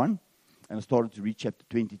 21, and I started to read chapter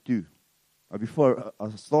 22. Before I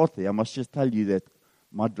start there, I must just tell you that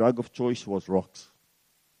my drug of choice was rocks.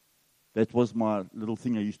 That was my little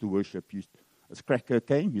thing I used to worship. As crack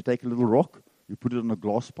cocaine, you take a little rock, you put it on a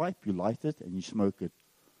glass pipe, you light it, and you smoke it.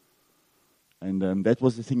 And that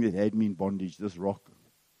was the thing that had me in bondage, this rock.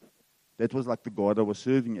 That was like the God I was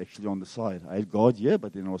serving actually on the side. I had God here,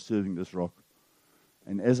 but then I was serving this rock.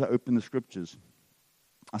 And as I opened the scriptures,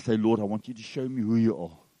 I say, Lord, I want you to show me who you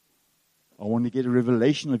are. I want to get a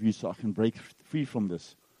revelation of you so I can break free from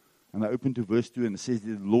this. And I opened to verse 2, and it says,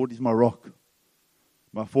 the Lord is my rock,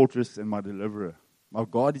 my fortress and my deliverer. My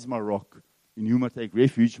God is my rock, in whom I take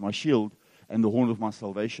refuge, my shield, and the horn of my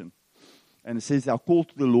salvation. And it says, I call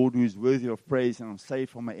to the Lord who is worthy of praise, and I'm saved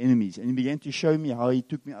from my enemies. And he began to show me how he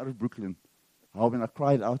took me out of Brooklyn. How when I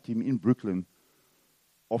cried out to him in Brooklyn,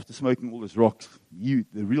 after smoking all those rocks, the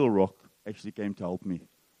real rock, actually came to help me.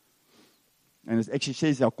 And it actually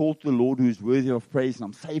says, I call to the Lord who is worthy of praise, and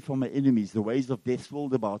I'm saved from my enemies. The waves of death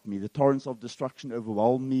swirled about me. The torrents of destruction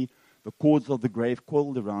overwhelmed me. The cords of the grave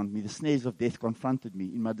coiled around me. The snares of death confronted me.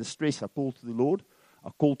 In my distress, I called to the Lord. I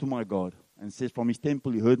called to my God. And it says, from his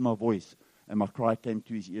temple he heard my voice, and my cry came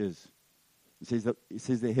to his ears. It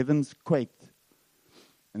says the heavens quaked.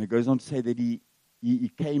 And it goes on to say that he he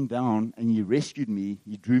came down and he rescued me.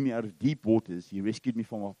 He drew me out of deep waters. He rescued me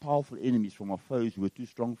from our powerful enemies, from our foes who were too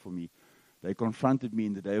strong for me. They confronted me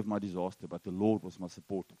in the day of my disaster, but the Lord was my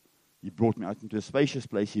support. He brought me out into a spacious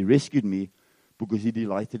place. He rescued me because he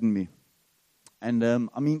delighted in me. And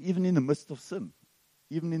even in the midst of sin,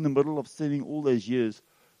 even in the middle of sinning all those years,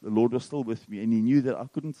 the Lord was still with me, and he knew that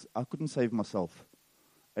I couldn't save myself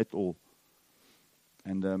at all.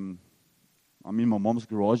 And I'm in my mom's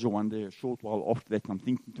garage one day, a short while after that, and I'm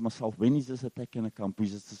thinking to myself, when is this attack going to come?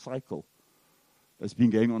 Because it's a cycle that's been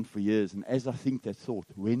going on for years. And as I think that thought,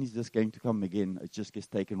 when is this going to come again? It just gets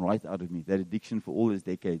taken right out of me. That addiction for all those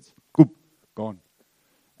decades, gone.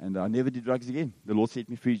 And I never did drugs again. The Lord set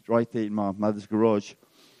me free right there in my mother's garage.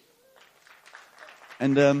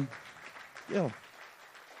 And, yeah.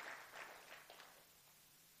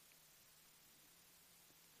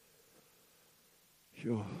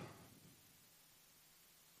 Sure.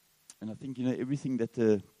 And I think, everything that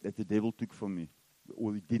the devil took from me,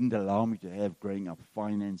 or he didn't allow me to have growing up,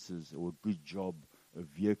 finances or a good job, a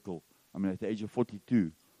vehicle. At the age of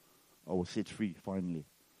 42, I was set free finally.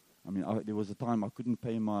 There was a time I couldn't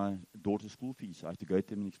pay my daughter's school fees. I had to go to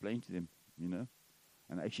them and explain to them,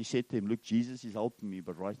 And I actually said to him, look, Jesus is helping me,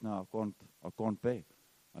 but right now I can't pay.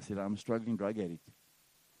 I said, I'm a struggling drug addict.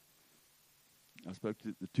 I spoke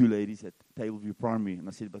to the two ladies at Tableview Primary, and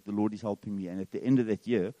I said, but the Lord is helping me. And at the end of that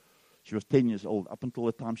year, she was 10 years old. Up until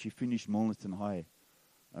the time she finished Milnerton High,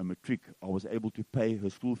 matric, I was able to pay her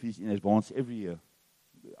school fees in advance every year.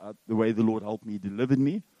 The way the Lord helped me, He delivered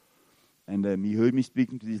me. And He heard me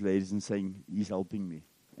speaking to these ladies and saying, He's helping me.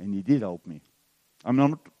 And He did help me. I'm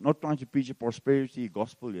not trying to preach a prosperity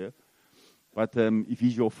gospel here, but if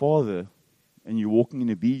He's your Father and you're walking in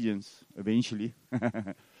obedience, eventually,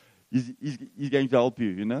 he's going to help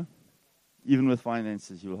you, Even with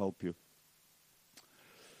finances, He'll help you.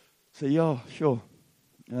 So, yeah, sure.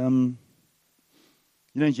 In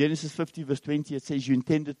Genesis 50, verse 20, it says, you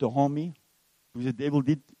intended to harm me, because the devil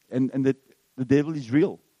did, and the devil is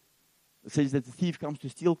real. It says that the thief comes to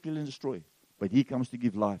steal, kill, and destroy. But he comes to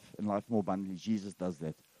give life, and life more abundantly. Jesus does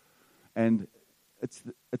that. And it's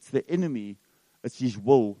the enemy, it's his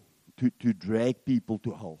will to drag people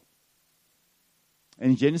to hell.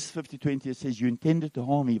 And in Genesis 50:20, it says, you intended to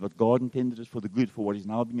harm me, but God intended it for the good, for what is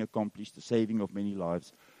now being accomplished, the saving of many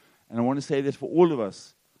lives. And I want to say that for all of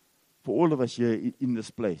us here in this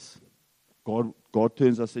place, God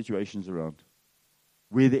turns our situations around.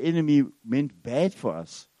 Where the enemy meant bad for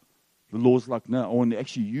us, the Lord's like, no, I want to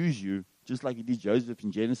actually use you, just like He did Joseph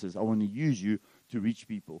in Genesis. I want to use you to reach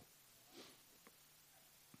people.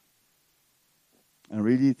 And I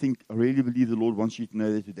really believe the Lord wants you to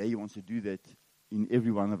know that today He wants to do that in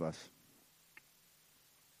every one of us.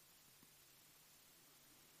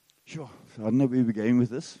 Sure. So I don't know where we're going with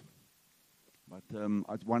this. But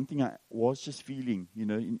one thing I was just feeling,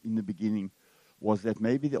 in the beginning, was that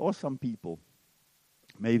maybe there are some people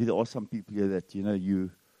here that,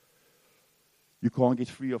 you can't get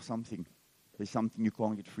free of something. There's something you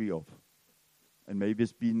can't get free of. And maybe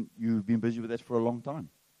you've been busy with that for a long time.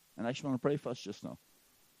 And I actually want to pray for us just now.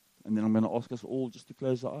 And then I'm going to ask us all just to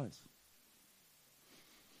close our eyes.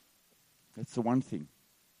 That's the one thing.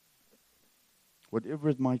 Whatever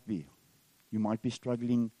it might be, you might be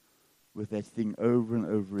struggling with that thing over and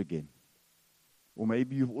over again. Or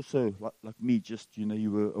maybe you've also, like me, just,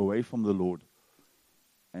 you were away from the Lord.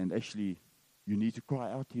 And actually, you need to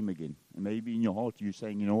cry out to Him again. And maybe in your heart, you're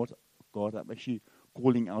saying, you know what, God, I'm actually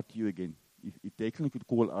calling out to you again. If Declan could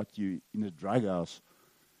call out to you in a drug house,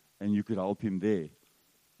 and you could help him there,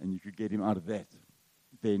 and you could get him out of that,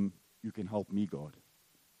 then you can help me, God.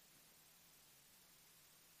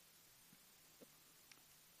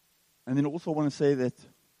 And then also I want to say that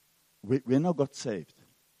when I got saved,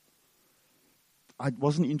 I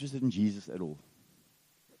wasn't interested in Jesus at all.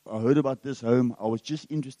 I heard about this home. I was just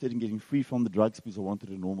interested in getting free from the drugs because I wanted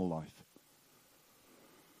a normal life.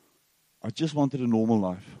 I just wanted a normal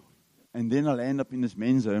life. And then I land up in this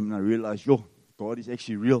men's home and I realized, God is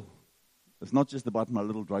actually real. It's not just about my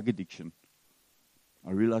little drug addiction.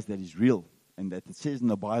 I realized that He's real and that it says in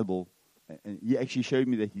the Bible, and He actually showed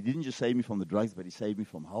me that He didn't just save me from the drugs, but He saved me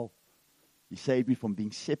from hell. He saved me from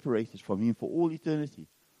being separated from Him for all eternity.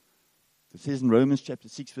 It says in Romans chapter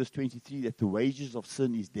 6, verse 23, that the wages of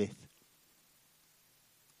sin is death.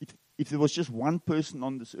 If there was just one person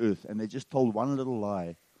on this earth and they just told one little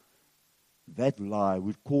lie, that lie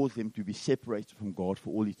would cause them to be separated from God for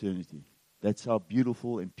all eternity. That's how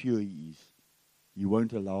beautiful and pure He is. He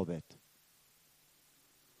won't allow that.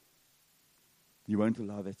 He won't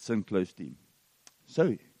allow that sin close to Him.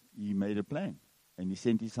 So He made a plan. And He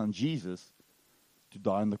sent His Son Jesus to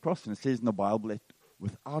die on the cross. And it says in the Bible that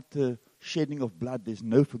without the shedding of blood, there's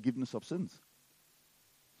no forgiveness of sins.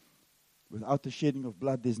 Without the shedding of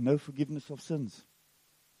blood, there's no forgiveness of sins.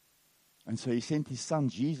 And so he sent his son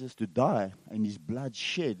Jesus to die and his blood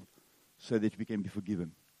shed so that we can be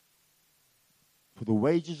forgiven. For the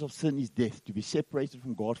wages of sin is death, to be separated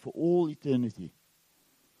from God for all eternity.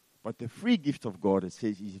 But the free gift of God, it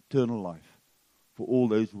says, is eternal life for all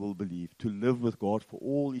those who will believe, to live with God for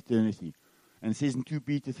all eternity. And it says in 2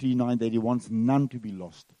 Peter 3:9 that he wants none to be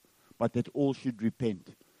lost, but that all should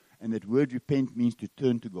repent. And that word repent means to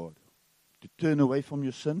turn to God, to turn away from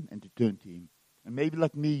your sin and to turn to him. And maybe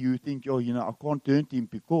like me, you think, oh, I can't turn to him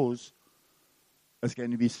because it's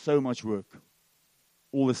going to be so much work,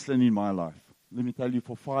 all the sin in my life. Let me tell you,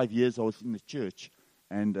 for 5 years I was in the church,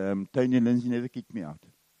 and Tony and Lindsay never kicked me out.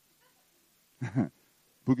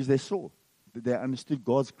 Because they saw, that they understood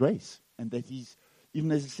God's grace, and that he's,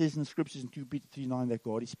 even as it says in the scriptures in 2 Peter 3:9, that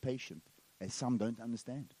God is patient, as some don't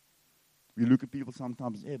understand. We look at people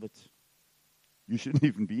sometimes, but you shouldn't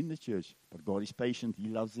even be in the church. But God is patient, he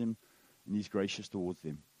loves them, and he's gracious towards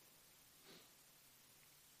them.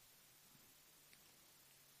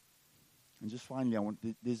 And just finally,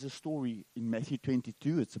 there's a story in Matthew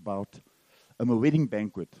 22. It's about a wedding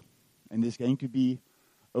banquet. And there's going to be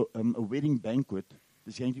a wedding banquet.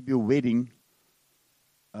 There's going to be a wedding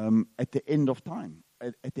at the end of time.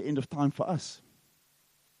 At the end of time for us.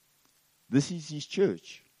 This is his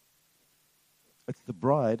church. It's the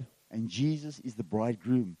bride, and Jesus is the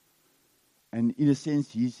bridegroom. And in a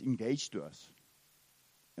sense, he's engaged to us.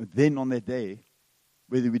 And then on that day,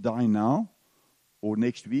 whether we die now, or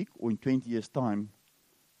next week, or in 20 years' time,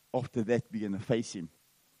 after that we're going to face him.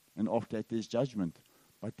 And after that there's judgment.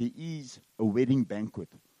 But there is a wedding banquet.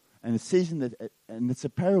 And it says in that, and it's a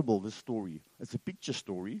parable, this story. It's a picture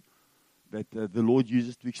story that the Lord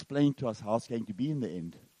uses to explain to us how it's going to be in the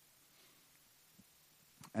end.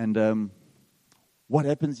 And what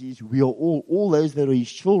happens is we are all those that are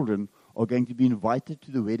his children are going to be invited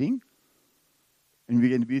to the wedding. And we're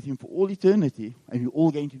going to be with him for all eternity. And we're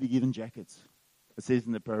all going to be given jackets. It says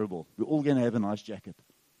in the parable, we're all going to have a nice jacket.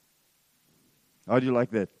 How do you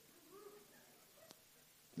like that?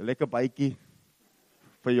 The lekker bytjie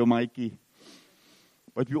for your maatjie.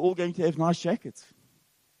 But we're all going to have nice jackets.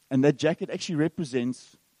 And that jacket actually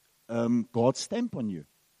represents God's stamp on you.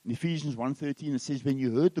 In Ephesians 1:13, it says, when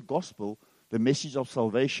you heard the gospel, the message of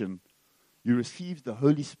salvation, you received the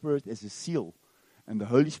Holy Spirit as a seal. And the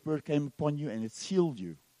Holy Spirit came upon you and it sealed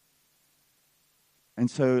you. And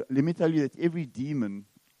so let me tell you that every demon,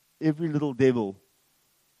 every little devil,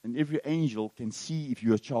 and every angel can see if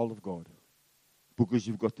you're a child of God. Because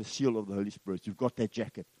you've got the seal of the Holy Spirit. You've got that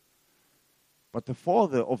jacket. But the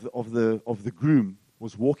father of the groom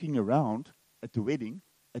was walking around at the wedding,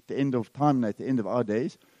 at the end of time, at the end of our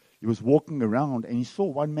days. He was walking around and he saw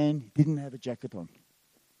one man who didn't have a jacket on.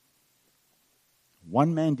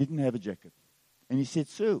 One man didn't have a jacket. And he said,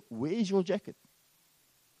 sir, where is your jacket?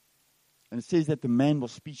 And it says that the man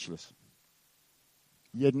was speechless.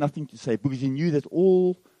 He had nothing to say because he knew that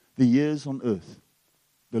all the years on earth,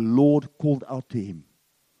 the Lord called out to him.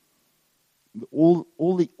 All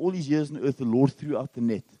these years on earth, the Lord threw out the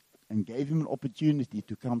net and gave him an opportunity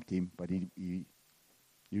to come to him, but he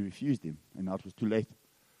refused him, and now it was too late.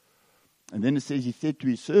 And then it says he said to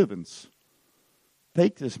his servants,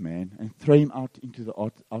 take this man and throw him out into the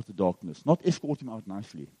outer darkness. Not escort him out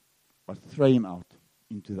nicely, but throw him out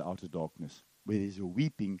into the outer darkness, where there's a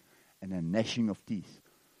weeping and a gnashing of teeth,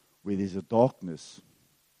 where there's a darkness,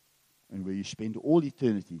 and where you spend all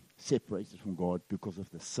eternity separated from God because of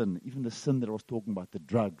the sin, even the sin that I was talking about, the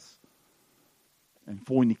drugs, and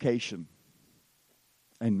fornication,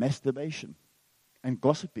 and masturbation, and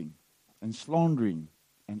gossiping, and slandering,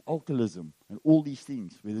 and alcoholism, and all these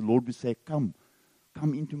things, where the Lord would say, come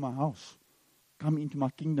into my house, come into my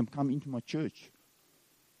kingdom, come into my church.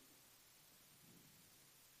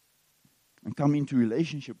 And come into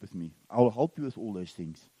relationship with me. I will help you with all those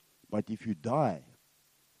things. But if you die,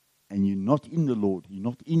 and you're not in the Lord, you're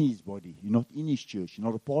not in his body, you're not in his church, you're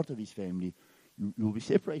not a part of his family, you'll be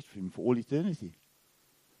separated from him for all eternity.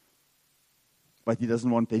 But he doesn't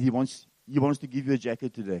want that. He wants to give you a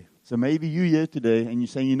jacket today. So maybe you're here today, and you're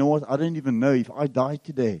saying, you know what, I don't even know if I die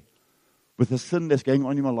today with the sin that's going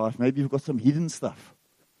on in my life. Maybe you've got some hidden stuff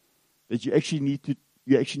that you actually need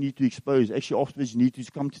to expose. Actually, afterwards, you need to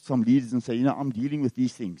come to some leaders and say, I'm dealing with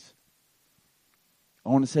these things. I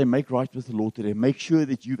want to say, make right with the Lord today. Make sure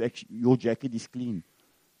that your jacket is clean.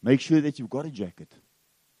 Make sure that you've got a jacket.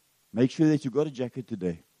 Make sure that you've got a jacket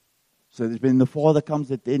today. So that when the Father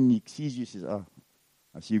comes at the end, he sees you, says,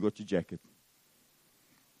 I see you got your jacket.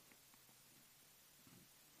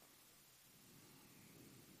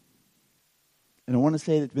 And I want to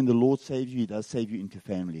say that when the Lord saves you, He does save you into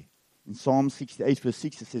family. In Psalm 68, verse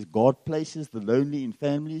 6, it says, God places the lonely in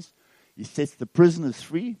families. He sets the prisoners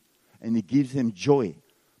free, and He gives them joy.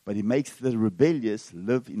 But He makes the rebellious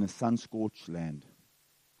live in a sun-scorched land.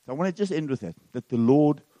 So I want to just end with that the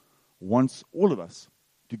Lord wants all of us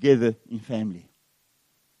together in family.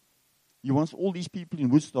 He wants all these people in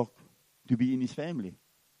Woodstock to be in His family.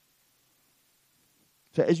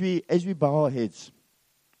 So as we bow our heads,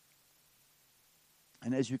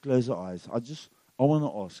 and as we close our eyes, I want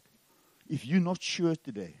to ask, if you're not sure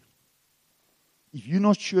today, if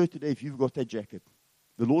you've got that jacket,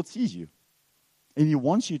 the Lord sees you, and He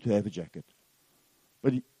wants you to have a jacket.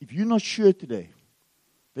 But if you're not sure today,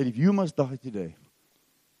 that if you must die today,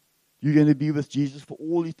 you're going to be with Jesus for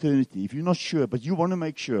all eternity. If you're not sure, but you want to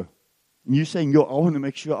make sure, and you're saying, I want to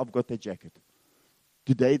make sure I've got that jacket.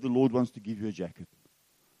 Today, the Lord wants to give you a jacket.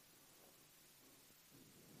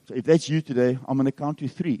 So if that's you today, I'm going to count to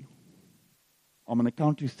 3. I'm going to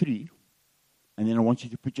count to 3, and then I want you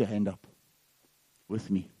to put your hand up with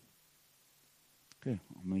me. Okay,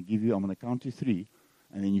 I'm going to count to 3,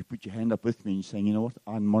 and then you put your hand up with me, and you're saying, you know what,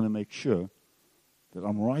 I want to make sure that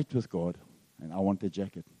I'm right with God, and I want the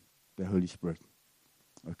jacket, the Holy Spirit.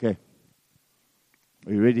 Okay.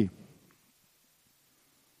 Are you ready?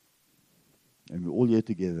 And we're all here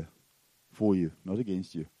together for you, not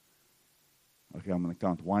against you. Okay, I'm going to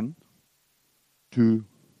count 1, 2,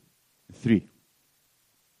 3.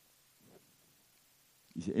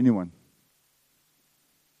 Is there anyone?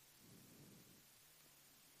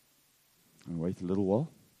 And wait a little while.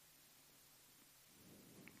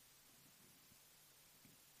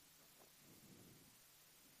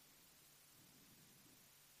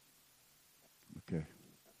 Okay.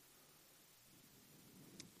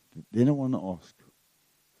 Then I want to ask,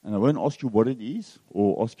 and I won't ask you what it is,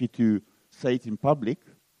 or ask you to say it in public,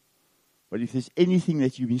 but if there's anything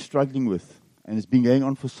that you've been struggling with, and it's been going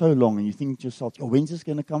on for so long, and you think to yourself, when's this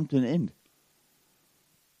going to come to an end?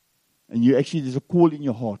 And there's a call in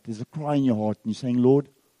your heart, there's a cry in your heart, and you're saying, Lord,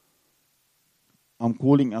 I'm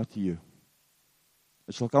calling out to you.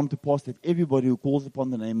 It shall come to pass that everybody who calls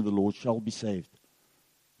upon the name of the Lord shall be saved.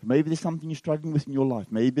 So maybe there's something you're struggling with in your life.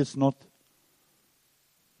 Maybe it's not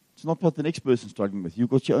what the next person's struggling with. You've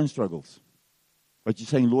got your own struggles. But you're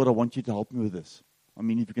saying, Lord, I want you to help me with this. I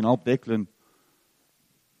mean, if you can help Declan,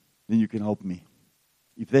 then you can help me.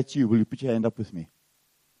 If that's you, will you put your hand up with me?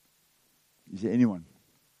 Is there anyone?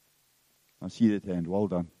 I see that hand. Well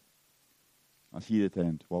done. I see that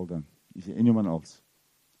hand. Well done. Is there anyone else?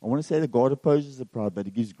 I want to say that God opposes the proud, but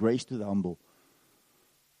He gives grace to the humble.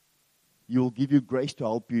 He will give you grace to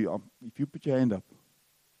help you. If you put your hand up.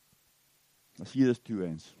 I see there's 2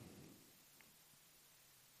 hands.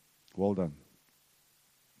 Well done.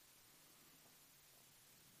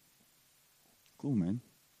 Cool, man.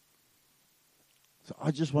 So I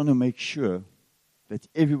just want to make sure that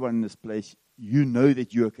everyone in this place, you know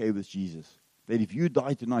that you're okay with Jesus. That if you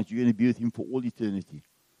die tonight, you're going to be with Him for all eternity.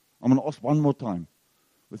 I'm going to ask one more time,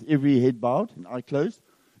 with every head bowed and eye closed.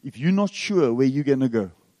 If you're not sure where you're going to go,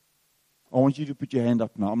 I want you to put your hand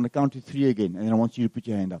up now. I'm going to count to 3 again, and then I want you to put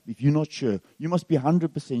your hand up. If you're not sure, you must be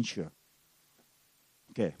 100% sure.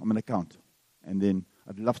 Okay, I'm going to count. And then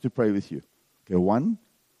I'd love to pray with you. Okay, 1,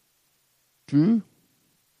 2,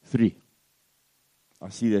 3. I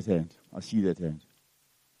see that hand. I see that hand.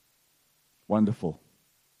 Wonderful.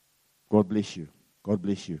 God bless you. God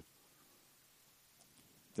bless you.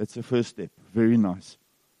 That's the first step. Very nice.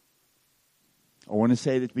 I want to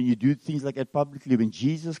say that when you do things like that publicly, when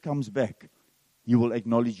Jesus comes back, He will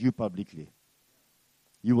acknowledge you publicly.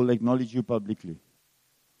 He will acknowledge you publicly.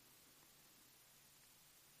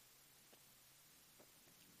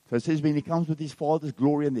 So it says when He comes with His Father's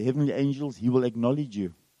glory and the heavenly angels, He will acknowledge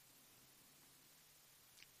you.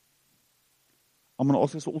 I'm going to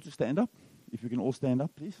ask us all to stand up. If you can all stand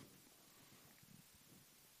up, please.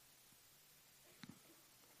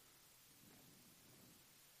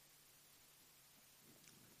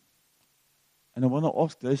 And I want to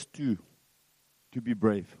ask those 2 to be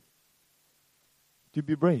brave. To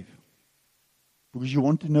be brave. Because you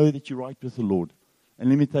want to know that you're right with the Lord. And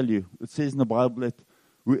let me tell you, it says in the Bible that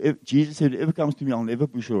Jesus said, whoever comes to me, I'll never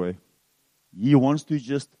push away. He wants to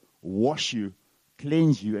just wash you,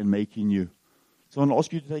 cleanse you, and make you new. So I want to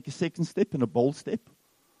ask you to take a second step and a bold step.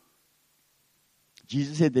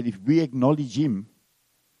 Jesus said that if we acknowledge Him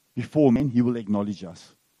before men, He will acknowledge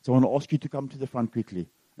us. So I want to ask you to come to the front quickly,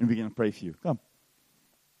 and we're going to pray for you. Come.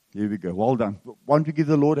 Here we go. Well done. Why don't we give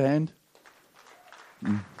the Lord a hand?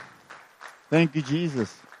 Thank you,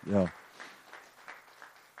 Jesus. Yeah.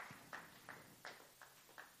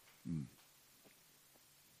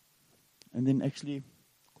 And then then actually,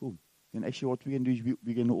 cool. Then actually what we're going to do is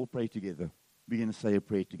we're going to all pray together. We're going to say a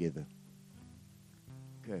prayer together.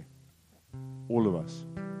 Okay. All of us.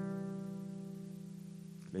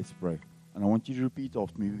 Let's pray. And I want you to repeat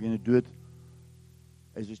after me. We're going to do it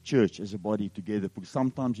as a church, as a body together. Because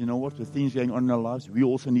sometimes, you know what, with things going on in our lives, we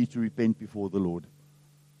also need to repent before the Lord.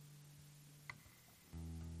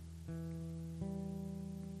 So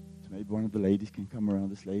maybe one of the ladies can come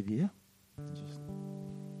around, this lady here. Just...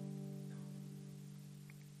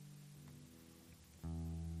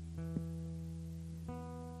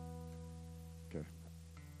 Okay.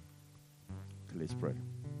 Let's pray.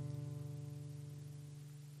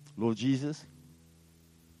 Lord Jesus,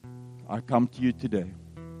 I come to you today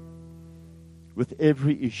with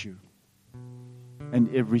every issue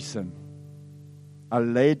and every sin. I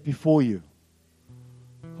lay it before you.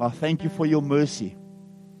 I thank you for your mercy.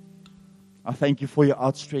 I thank you for your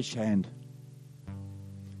outstretched hand.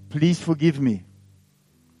 Please forgive me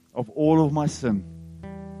of all of my sin.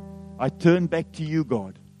 I turn back to you,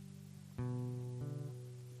 God.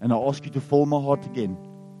 And I ask you to fill my heart again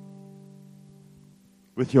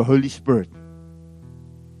with your Holy Spirit.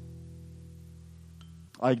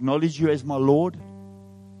 I acknowledge you as my Lord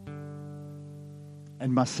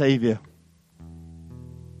and my Savior.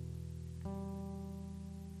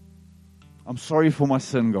 I'm sorry for my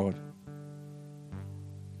sin, God.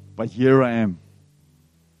 But here I am.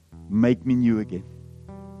 Make me new again.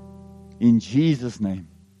 In Jesus' name.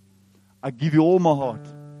 I give you all my heart.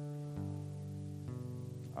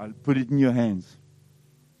 I'll put it in your hands.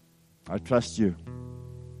 I trust you.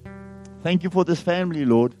 Thank you for this family,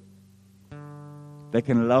 Lord. They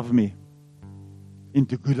can love me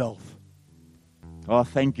into good health. Oh,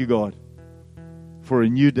 thank you, God, for a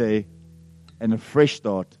new day and a fresh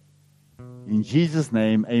start. In Jesus'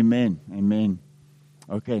 name, amen. Amen.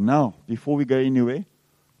 Okay, now, before we go anywhere,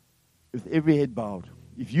 with every head bowed,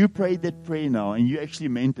 if you prayed that prayer now and you actually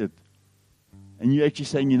meant it, and you're actually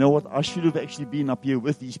saying, you know what, I should have actually been up here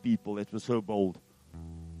with these people that were so bold.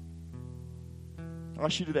 I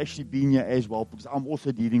should have actually been here as well because I'm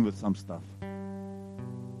also dealing with some stuff.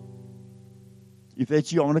 If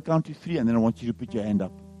that's you, I want to count to 3 and then I want you to put your hand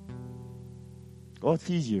up. God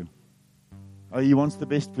sees you. Oh, He wants the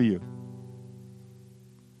best for you.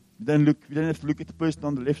 You don't have to look at the person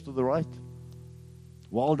on the left or the right.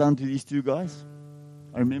 Well done to these two guys.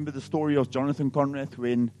 I remember the story of Jonathan Conrath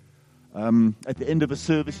when at the end of a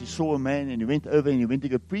service he saw a man and he went over and he went to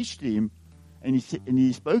go preach to him. And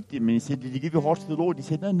he spoke to him and he said, did you give your heart to the Lord? He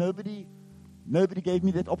said, no, nobody gave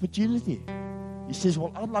me that opportunity. He says,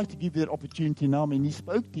 well, I'd like to give you that opportunity now. And he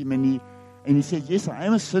spoke to him and he said, yes, I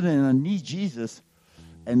am a sinner and I need Jesus.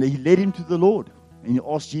 And he led him to the Lord. And he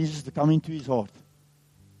asked Jesus to come into his heart.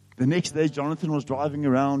 The next day, Jonathan was driving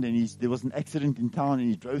around and there was an accident in town and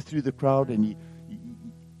he drove through the crowd and he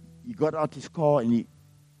got out his car and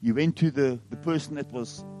he went to the person that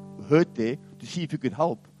was hurt there to see if he could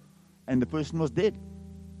help. And the person was dead.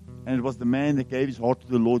 And it was the man that gave his heart to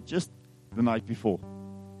the Lord just the night before.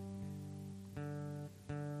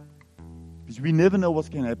 Because we never know what's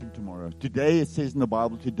going to happen tomorrow. Today, it says in the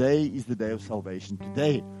Bible, today is the day of salvation.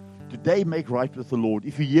 Today make right with the Lord.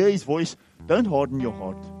 If you hear His voice, don't harden your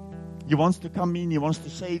heart. He wants to come in. He wants to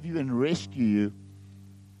save you and rescue you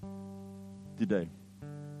today.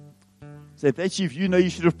 So if that's you, if you know you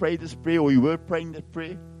should have prayed this prayer or you were praying that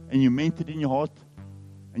prayer and you meant it in your heart,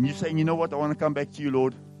 and you're saying, you know what, I want to come back to you,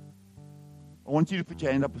 Lord. I want you to put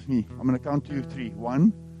your hand up with me. I'm going to count to 3.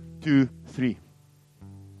 1, 2, 3.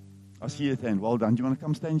 I see your hand. Well done. Do you want to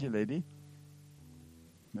come stand here, lady?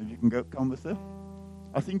 Maybe you can come with her.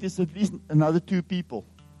 I think there's at least another 2 people.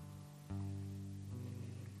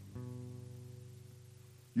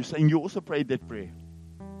 You're saying you also prayed that prayer.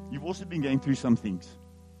 You've also been going through some things.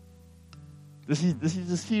 This is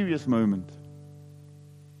a serious moment.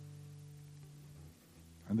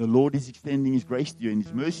 And the Lord is extending His grace to you and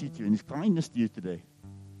His mercy to you and His kindness to you today.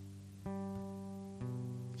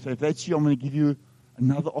 So if that's you, I'm going to give you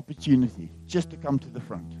another opportunity just to come to the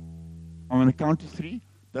front. I'm going to count to 3.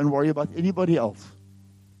 Don't worry about anybody else.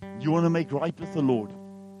 You want to make right with the Lord.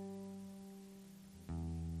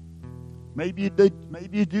 Maybe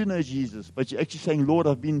you do know Jesus, but you're actually saying, Lord,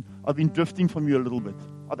 I've been drifting from you a little bit.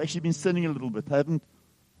 I've actually been sinning a little bit. I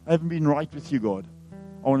haven't been right with you, God.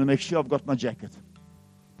 I want to make sure I've got my jacket.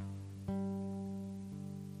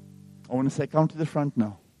 I want to say, come to the front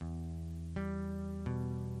now.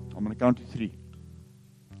 I'm going to count to 3.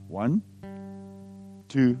 1,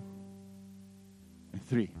 2, and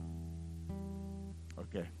 3.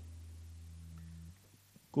 Okay.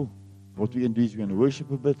 Cool. What we're going to do is we're going to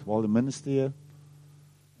worship a bit while the minister here.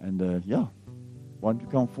 And Want to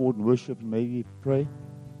come forward and worship and maybe pray?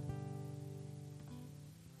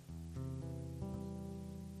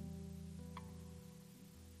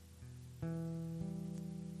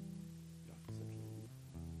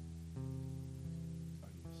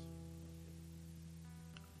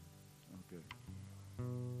 Okay.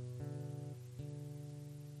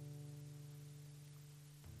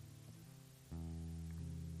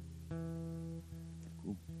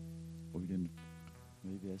 Cool. Are we going to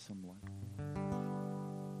maybe have some light?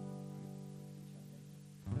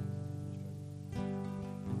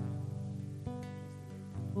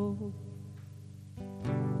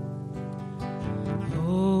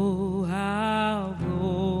 Oh, how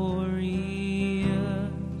glorious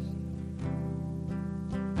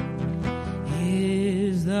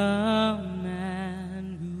is the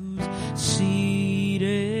man who's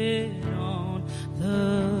seated on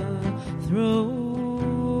the throne.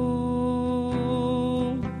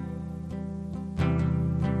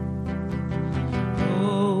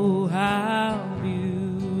 Oh, how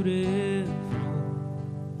beautiful.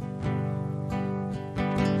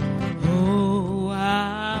 Oh,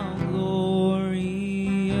 how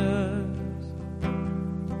glorious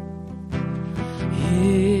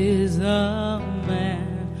is the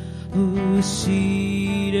man who's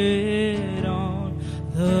seated on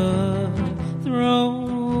the throne.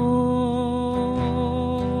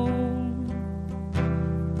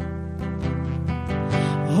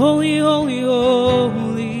 Holy, holy,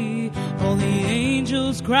 holy, all the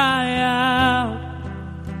angels cry out.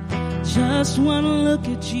 Just want to look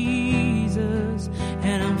at Jesus,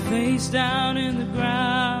 and I'm face down in the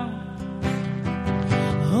ground.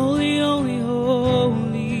 Holy, holy,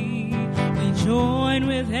 holy, we join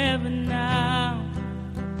with heaven now.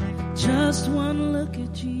 Just want to look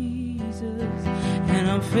at Jesus, and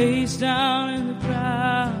I'm face down in the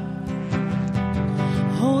ground.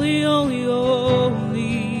 Holy, holy,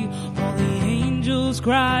 holy, all the angels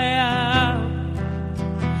cry out.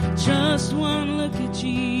 Just want to look at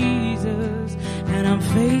Jesus, and I'm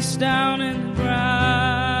face down in the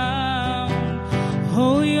ground.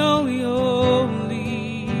 Holy, holy,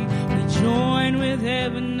 holy, we join with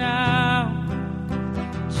heaven now.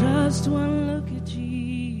 Just want to look at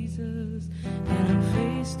Jesus, and I'm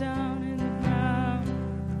face down in the ground.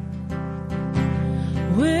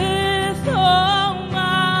 With all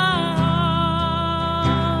my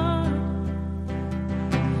heart,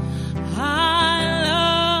 I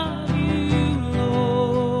love you,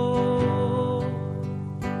 Lord.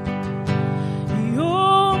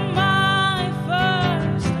 You're my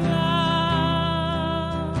first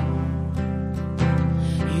love.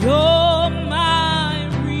 You're my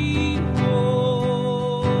reward.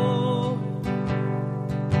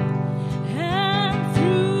 And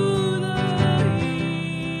through the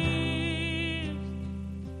years,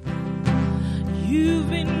 you've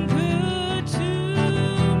been good to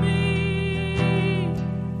me.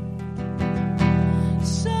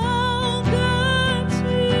 So good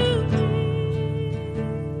to me.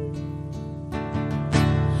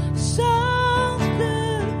 So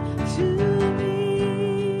good to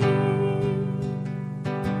me.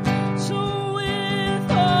 So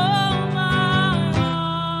with all my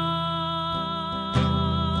heart,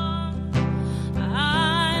 I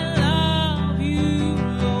love you,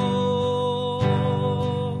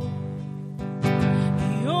 Lord.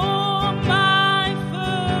 You're my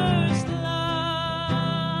first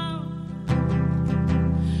love.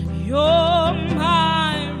 You're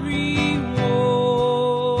my reward.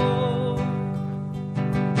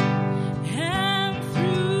 And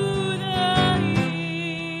through the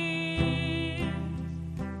years,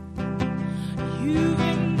 you've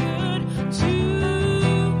been good to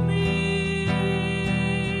me.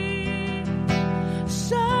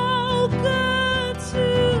 So good to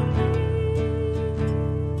me.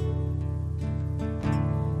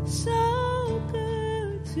 So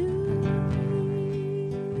good to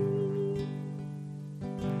me.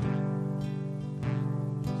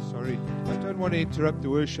 Sorry, I don't want to interrupt the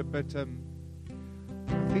worship, but I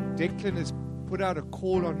think Declan has put out a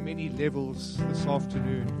call on many levels this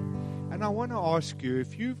afternoon. And I want to ask you,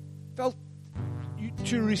 if you felt you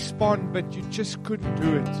to respond, but you just couldn't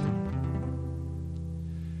do it,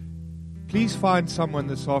 please find someone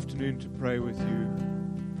this afternoon to pray with you.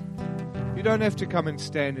 You don't have to come and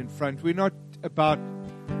stand in front. We're not about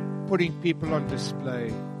putting people on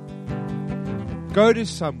display. Go to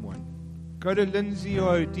someone. Go to Lindsay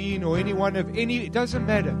or Odine or anyone of any, it doesn't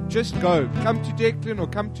matter. Just go. Come to Declan or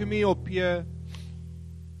come to me or Pierre,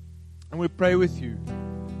 and we pray with you.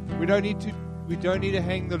 We don't need to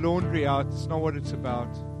hang the laundry out. It's not what it's about.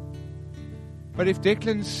 But if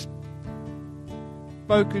Declan's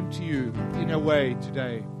spoken to you in a way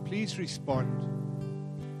today, please respond.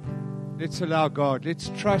 Let's allow God, let's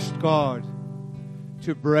trust God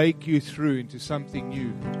to break you through into something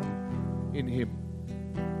new in Him.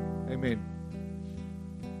 Amen.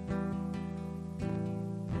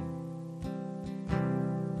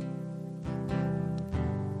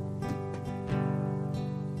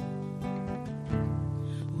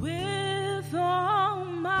 With all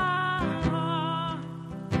my heart,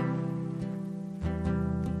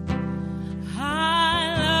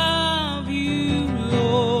 I love you,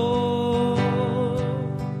 Lord.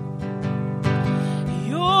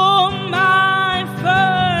 You're my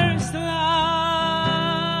first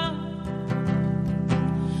love.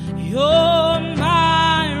 You're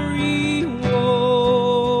my reward.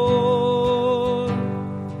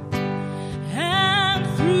 And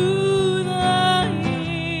through the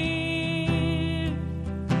years,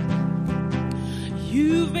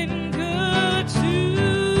 you've been good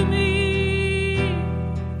to me.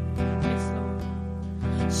 Yes, Lord.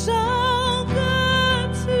 So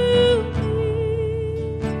good to me.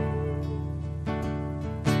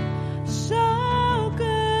 So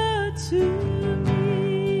good to me.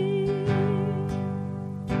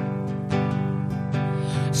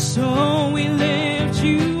 So we lift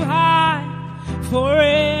you high,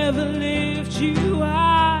 forever lift you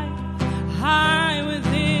high, high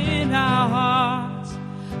within our hearts,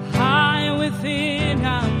 high within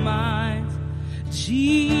our minds.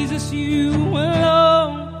 Jesus, you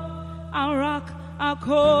alone, our rock, our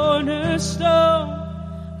cornerstone,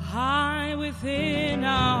 high within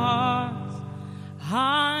our hearts,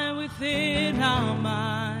 high within our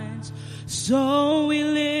minds. So we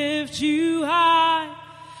lift you high,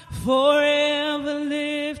 forever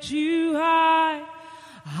lift you high,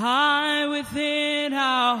 high within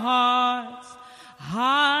our hearts,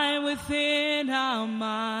 high within our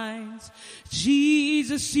minds.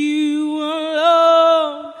 Jesus, you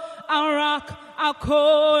alone, our rock, our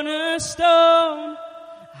cornerstone,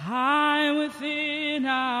 high within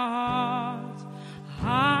our hearts,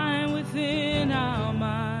 high within our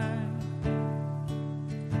minds.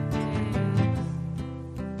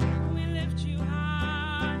 We lift you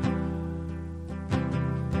high.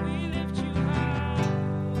 We lift you high.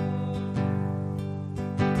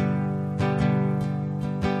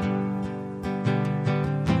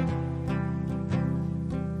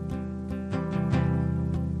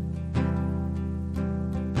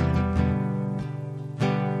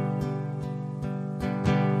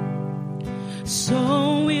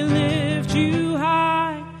 So we lift you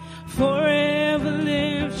high, forever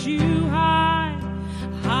lift you high,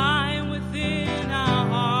 high within our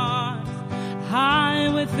hearts, high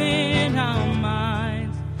within our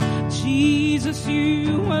minds. Jesus,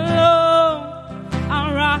 you alone,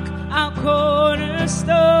 our rock, our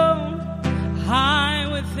cornerstone, high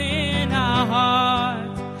within our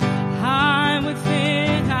hearts, high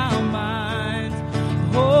within our minds.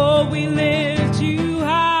 Oh, we lift you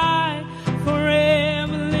high,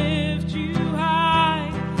 forever lift you high,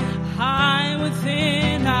 high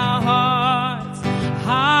within our hearts,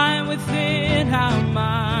 high within our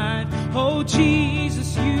minds. Oh,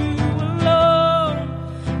 Jesus, you alone,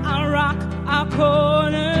 our rock, our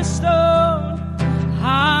cornerstone,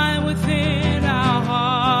 high within our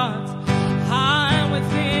hearts, high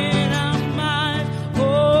within our minds.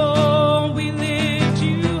 Oh, we lift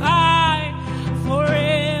you high,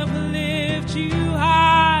 forever lift you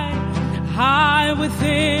high, high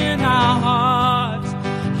within our hearts,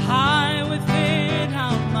 high within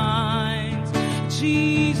our minds.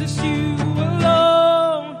 Jesus, you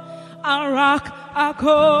alone, our rock, our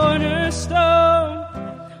cornerstone,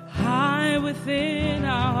 high within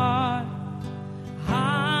our heart,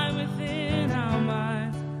 high within our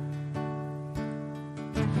minds.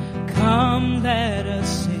 Come, let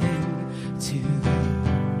us sing to the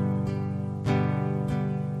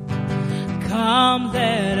Lord. Come,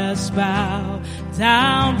 let us bow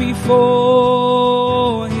down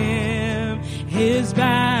before Him. His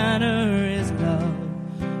banner is love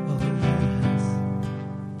over us.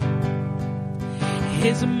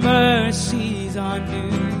 His mercies are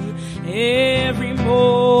new every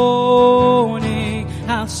morning.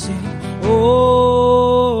 I'll sing,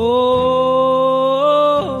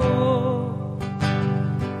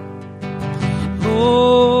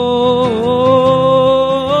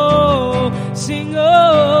 sing,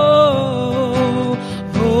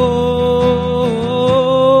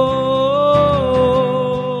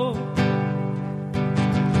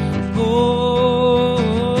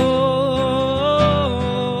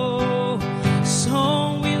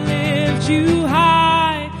 so we lift you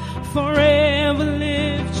high, forever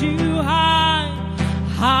lift you high,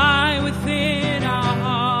 high within our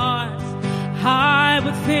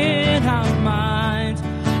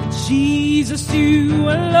Jesus, you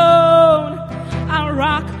alone, our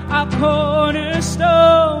rock, our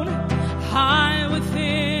cornerstone, high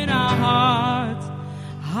within our hearts,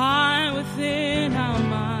 high within our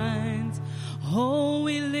minds. Oh,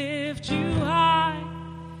 we lift you high,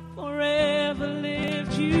 forever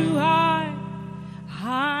lift you high,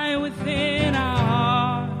 high within our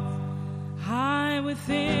hearts, high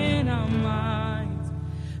within our minds.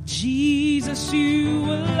 Jesus, you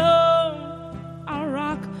alone, our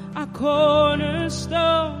rock, our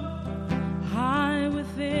cornerstone, high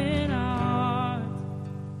within our hearts,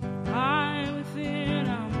 high within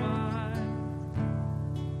our minds.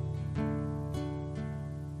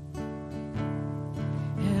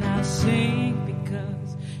 And I'll sing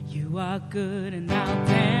because you are good, and I'll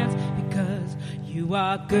dance because you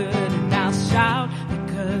are good, and I'll shout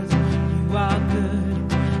because you are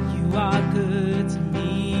good, you are good to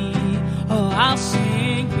me. Oh, I'll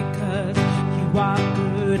sing because you are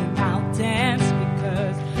good, and I'll dance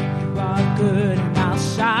because you are good, and I'll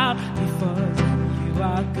shout because you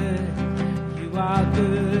are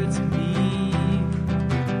good to me.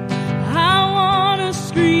 I want to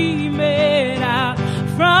scream it out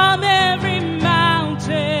from every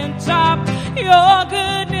mountain top. Your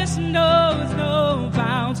goodness knows no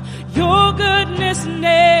bounds. Your goodness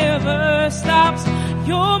never stops.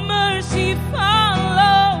 Your mercy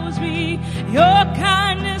follows me. Your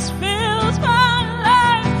kindness fills my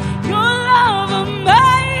life. Your love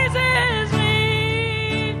amazes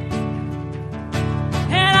me.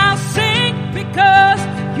 And I'll sing because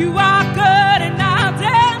you are good, and I'll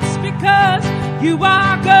dance because you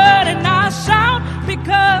are good, and I'll shout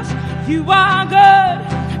because you are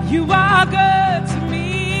good to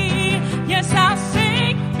me. Yes, I'll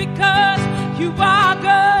sing because you are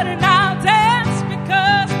good, and I'll dance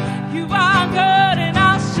because you are good, and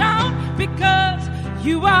I'll shout because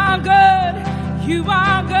you are good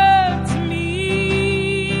to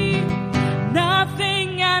me.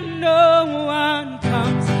 Nothing and no one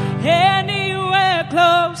comes anywhere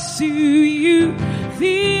close to you.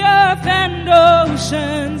 The earth and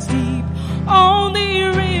oceans deep only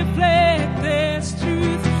reflect this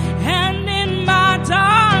truth. And in my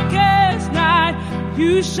darkest night,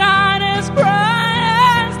 you shine as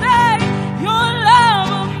bright as day. Your love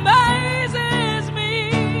amazes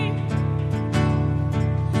me.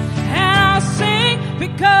 And I'll sing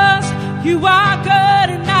because you are good,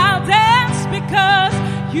 and I'll dance because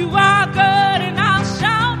you are good, and I'll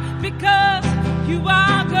shout because you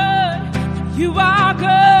are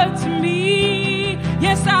good to me.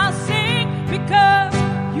 Yes, I'll sing because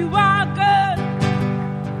you are good.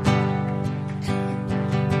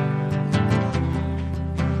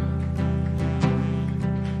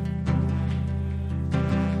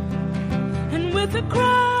 And with a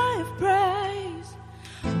cry of praise,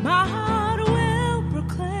 my heart will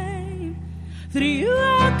proclaim that you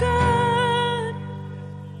are good.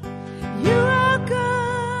 You are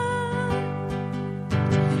good.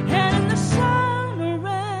 And in the sun or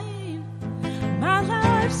rain, my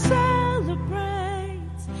life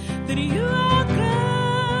celebrates that you are good.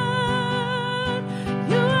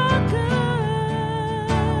 You are good.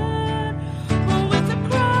 Oh, with a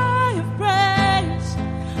cry of praise,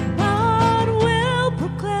 my heart will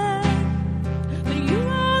proclaim that you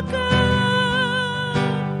are good.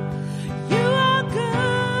 You are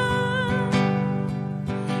good.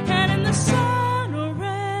 And in the sun or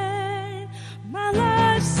rain, my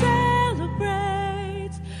life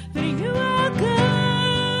celebrates that you are good.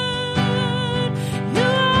 You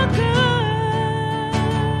are good.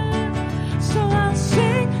 So I'll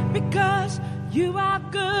sing because you are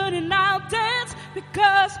good, and I'll dance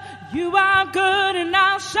because you are good, and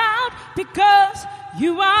I'll shout because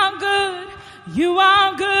you are good. You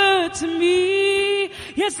are good to me.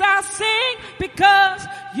 Yes, I'll sing because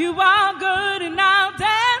you are good, and I'll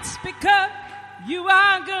dance because you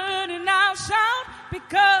are good, and I'll shout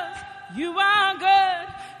because you are good.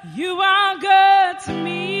 You are good to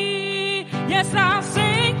me. Yes, I'll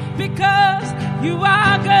sing because you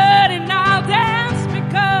are good, and I'll dance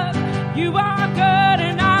because you are good,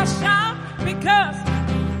 and I'll shout because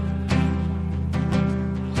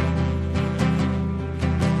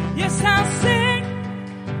yes, I'll sing.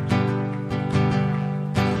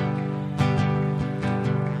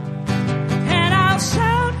 And I'll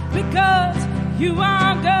shout because you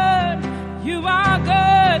are good. You are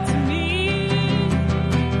good to me.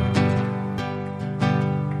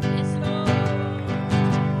 Yes, Lord.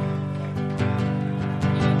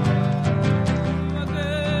 You are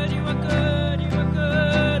good. You are good. You are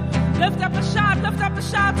good. Lift up a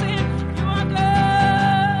shout to him. You are good.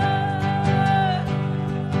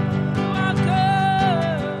 You are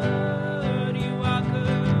good. You are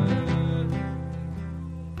good.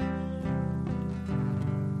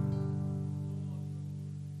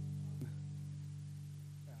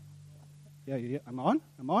 Yeah. I'm on?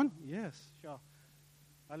 I'm on? Yes, sure.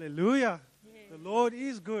 Hallelujah. The Lord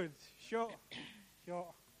is good. Sure.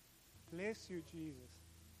 Bless you, Jesus.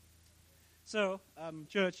 So,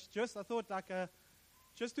 church, I thought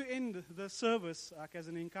just to end the service as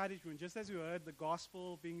an encouragement, just as we heard the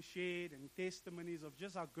gospel being shared and testimonies of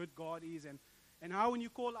just how good God is and how when you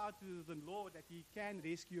call out to the Lord that He can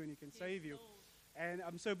rescue and He can save you. And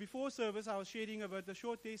so before service, I was sharing about the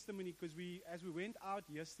short testimony because as we went out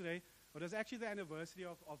yesterday, it was actually the anniversary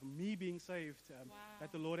of me being saved,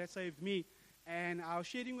 that the Lord had saved me. And I was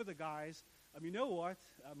sharing with the guys, you know what?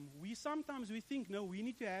 We think, no, we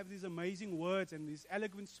need to have these amazing words and this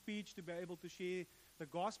eloquent speech to be able to share the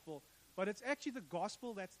gospel. But it's actually the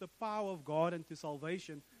gospel that's the power of God unto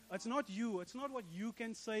salvation. It's not you. It's not what you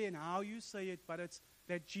can say and how you say it, but it's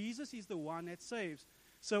that Jesus is the one that saves.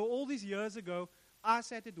 So all these years ago, I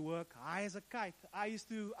sat at work high as a kite. I used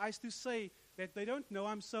to say that they don't know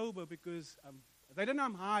I'm sober because they don't know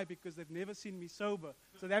I'm high because they've never seen me sober.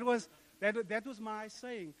 So that was my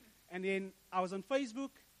saying. And then I was on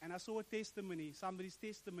Facebook and I saw a testimony, somebody's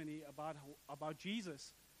testimony about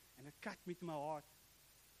Jesus, and it cut me to my heart.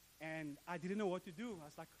 And I didn't know what to do. I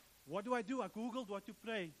was like, what do? I Googled what to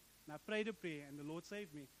pray, and I prayed a prayer, and the Lord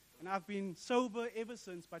saved me. And I've been sober ever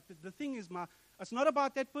since. But the thing is, it's not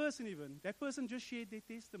about that person even. That person just shared their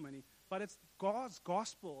testimony. But it's God's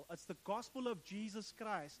gospel. It's the gospel of Jesus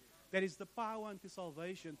Christ that is the power unto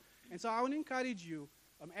salvation. And so I want to encourage you,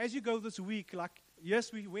 as you go this week,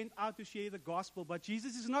 yes, we went out to share the gospel, but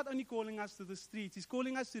Jesus is not only calling us to the streets. He's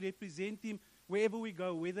calling us to represent Him wherever we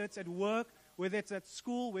go, whether it's at work, whether it's at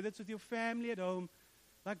school, whether it's with your family at home.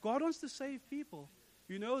 God wants to save people.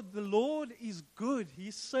 You know, the Lord is good.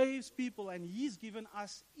 He saves people, and He's given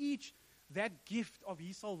us each that gift of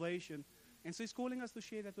His salvation. And so He's calling us to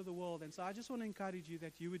share that with the world. And so I just want to encourage you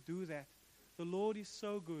that you would do that. The Lord is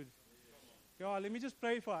so good. Let me just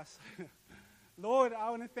pray for us. Lord, I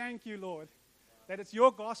want to thank you, Lord, that it's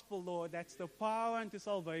your gospel, Lord, that's the power unto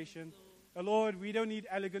salvation. Lord, we don't need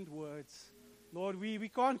elegant words. Lord, we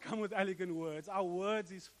can't come with elegant words. Our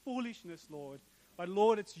words is foolishness, Lord. But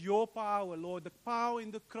Lord, it's your power, Lord, the power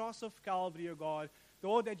in the cross of Calvary, O God.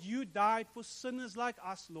 Lord, that you died for sinners like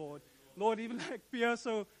us, Lord. Lord, even like Pierre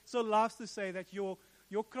so loves to say that your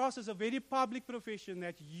cross is a very public profession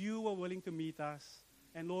that you were willing to meet us.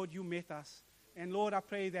 And Lord, you met us. And Lord, I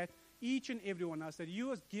pray that each and every one of us, that you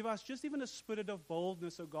would give us just even a spirit of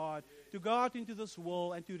boldness, O God, to go out into this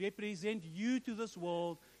world and to represent you to this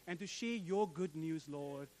world and to share your good news,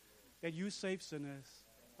 Lord, that you save sinners.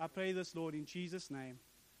 I pray this, Lord, in Jesus' name.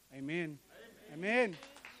 Amen. Amen.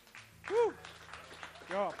 Woo.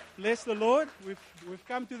 Bless the Lord. We've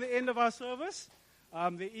come to the end of our service.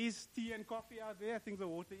 There is tea and coffee out there. I think the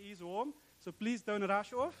water is warm. So please don't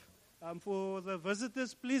rush off. For the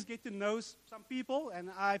visitors, please get to know some people. And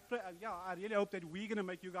I really hope that we're going to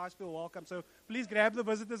make you guys feel welcome. So please grab the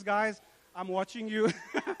visitors, guys. I'm watching you.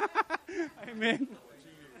 Amen.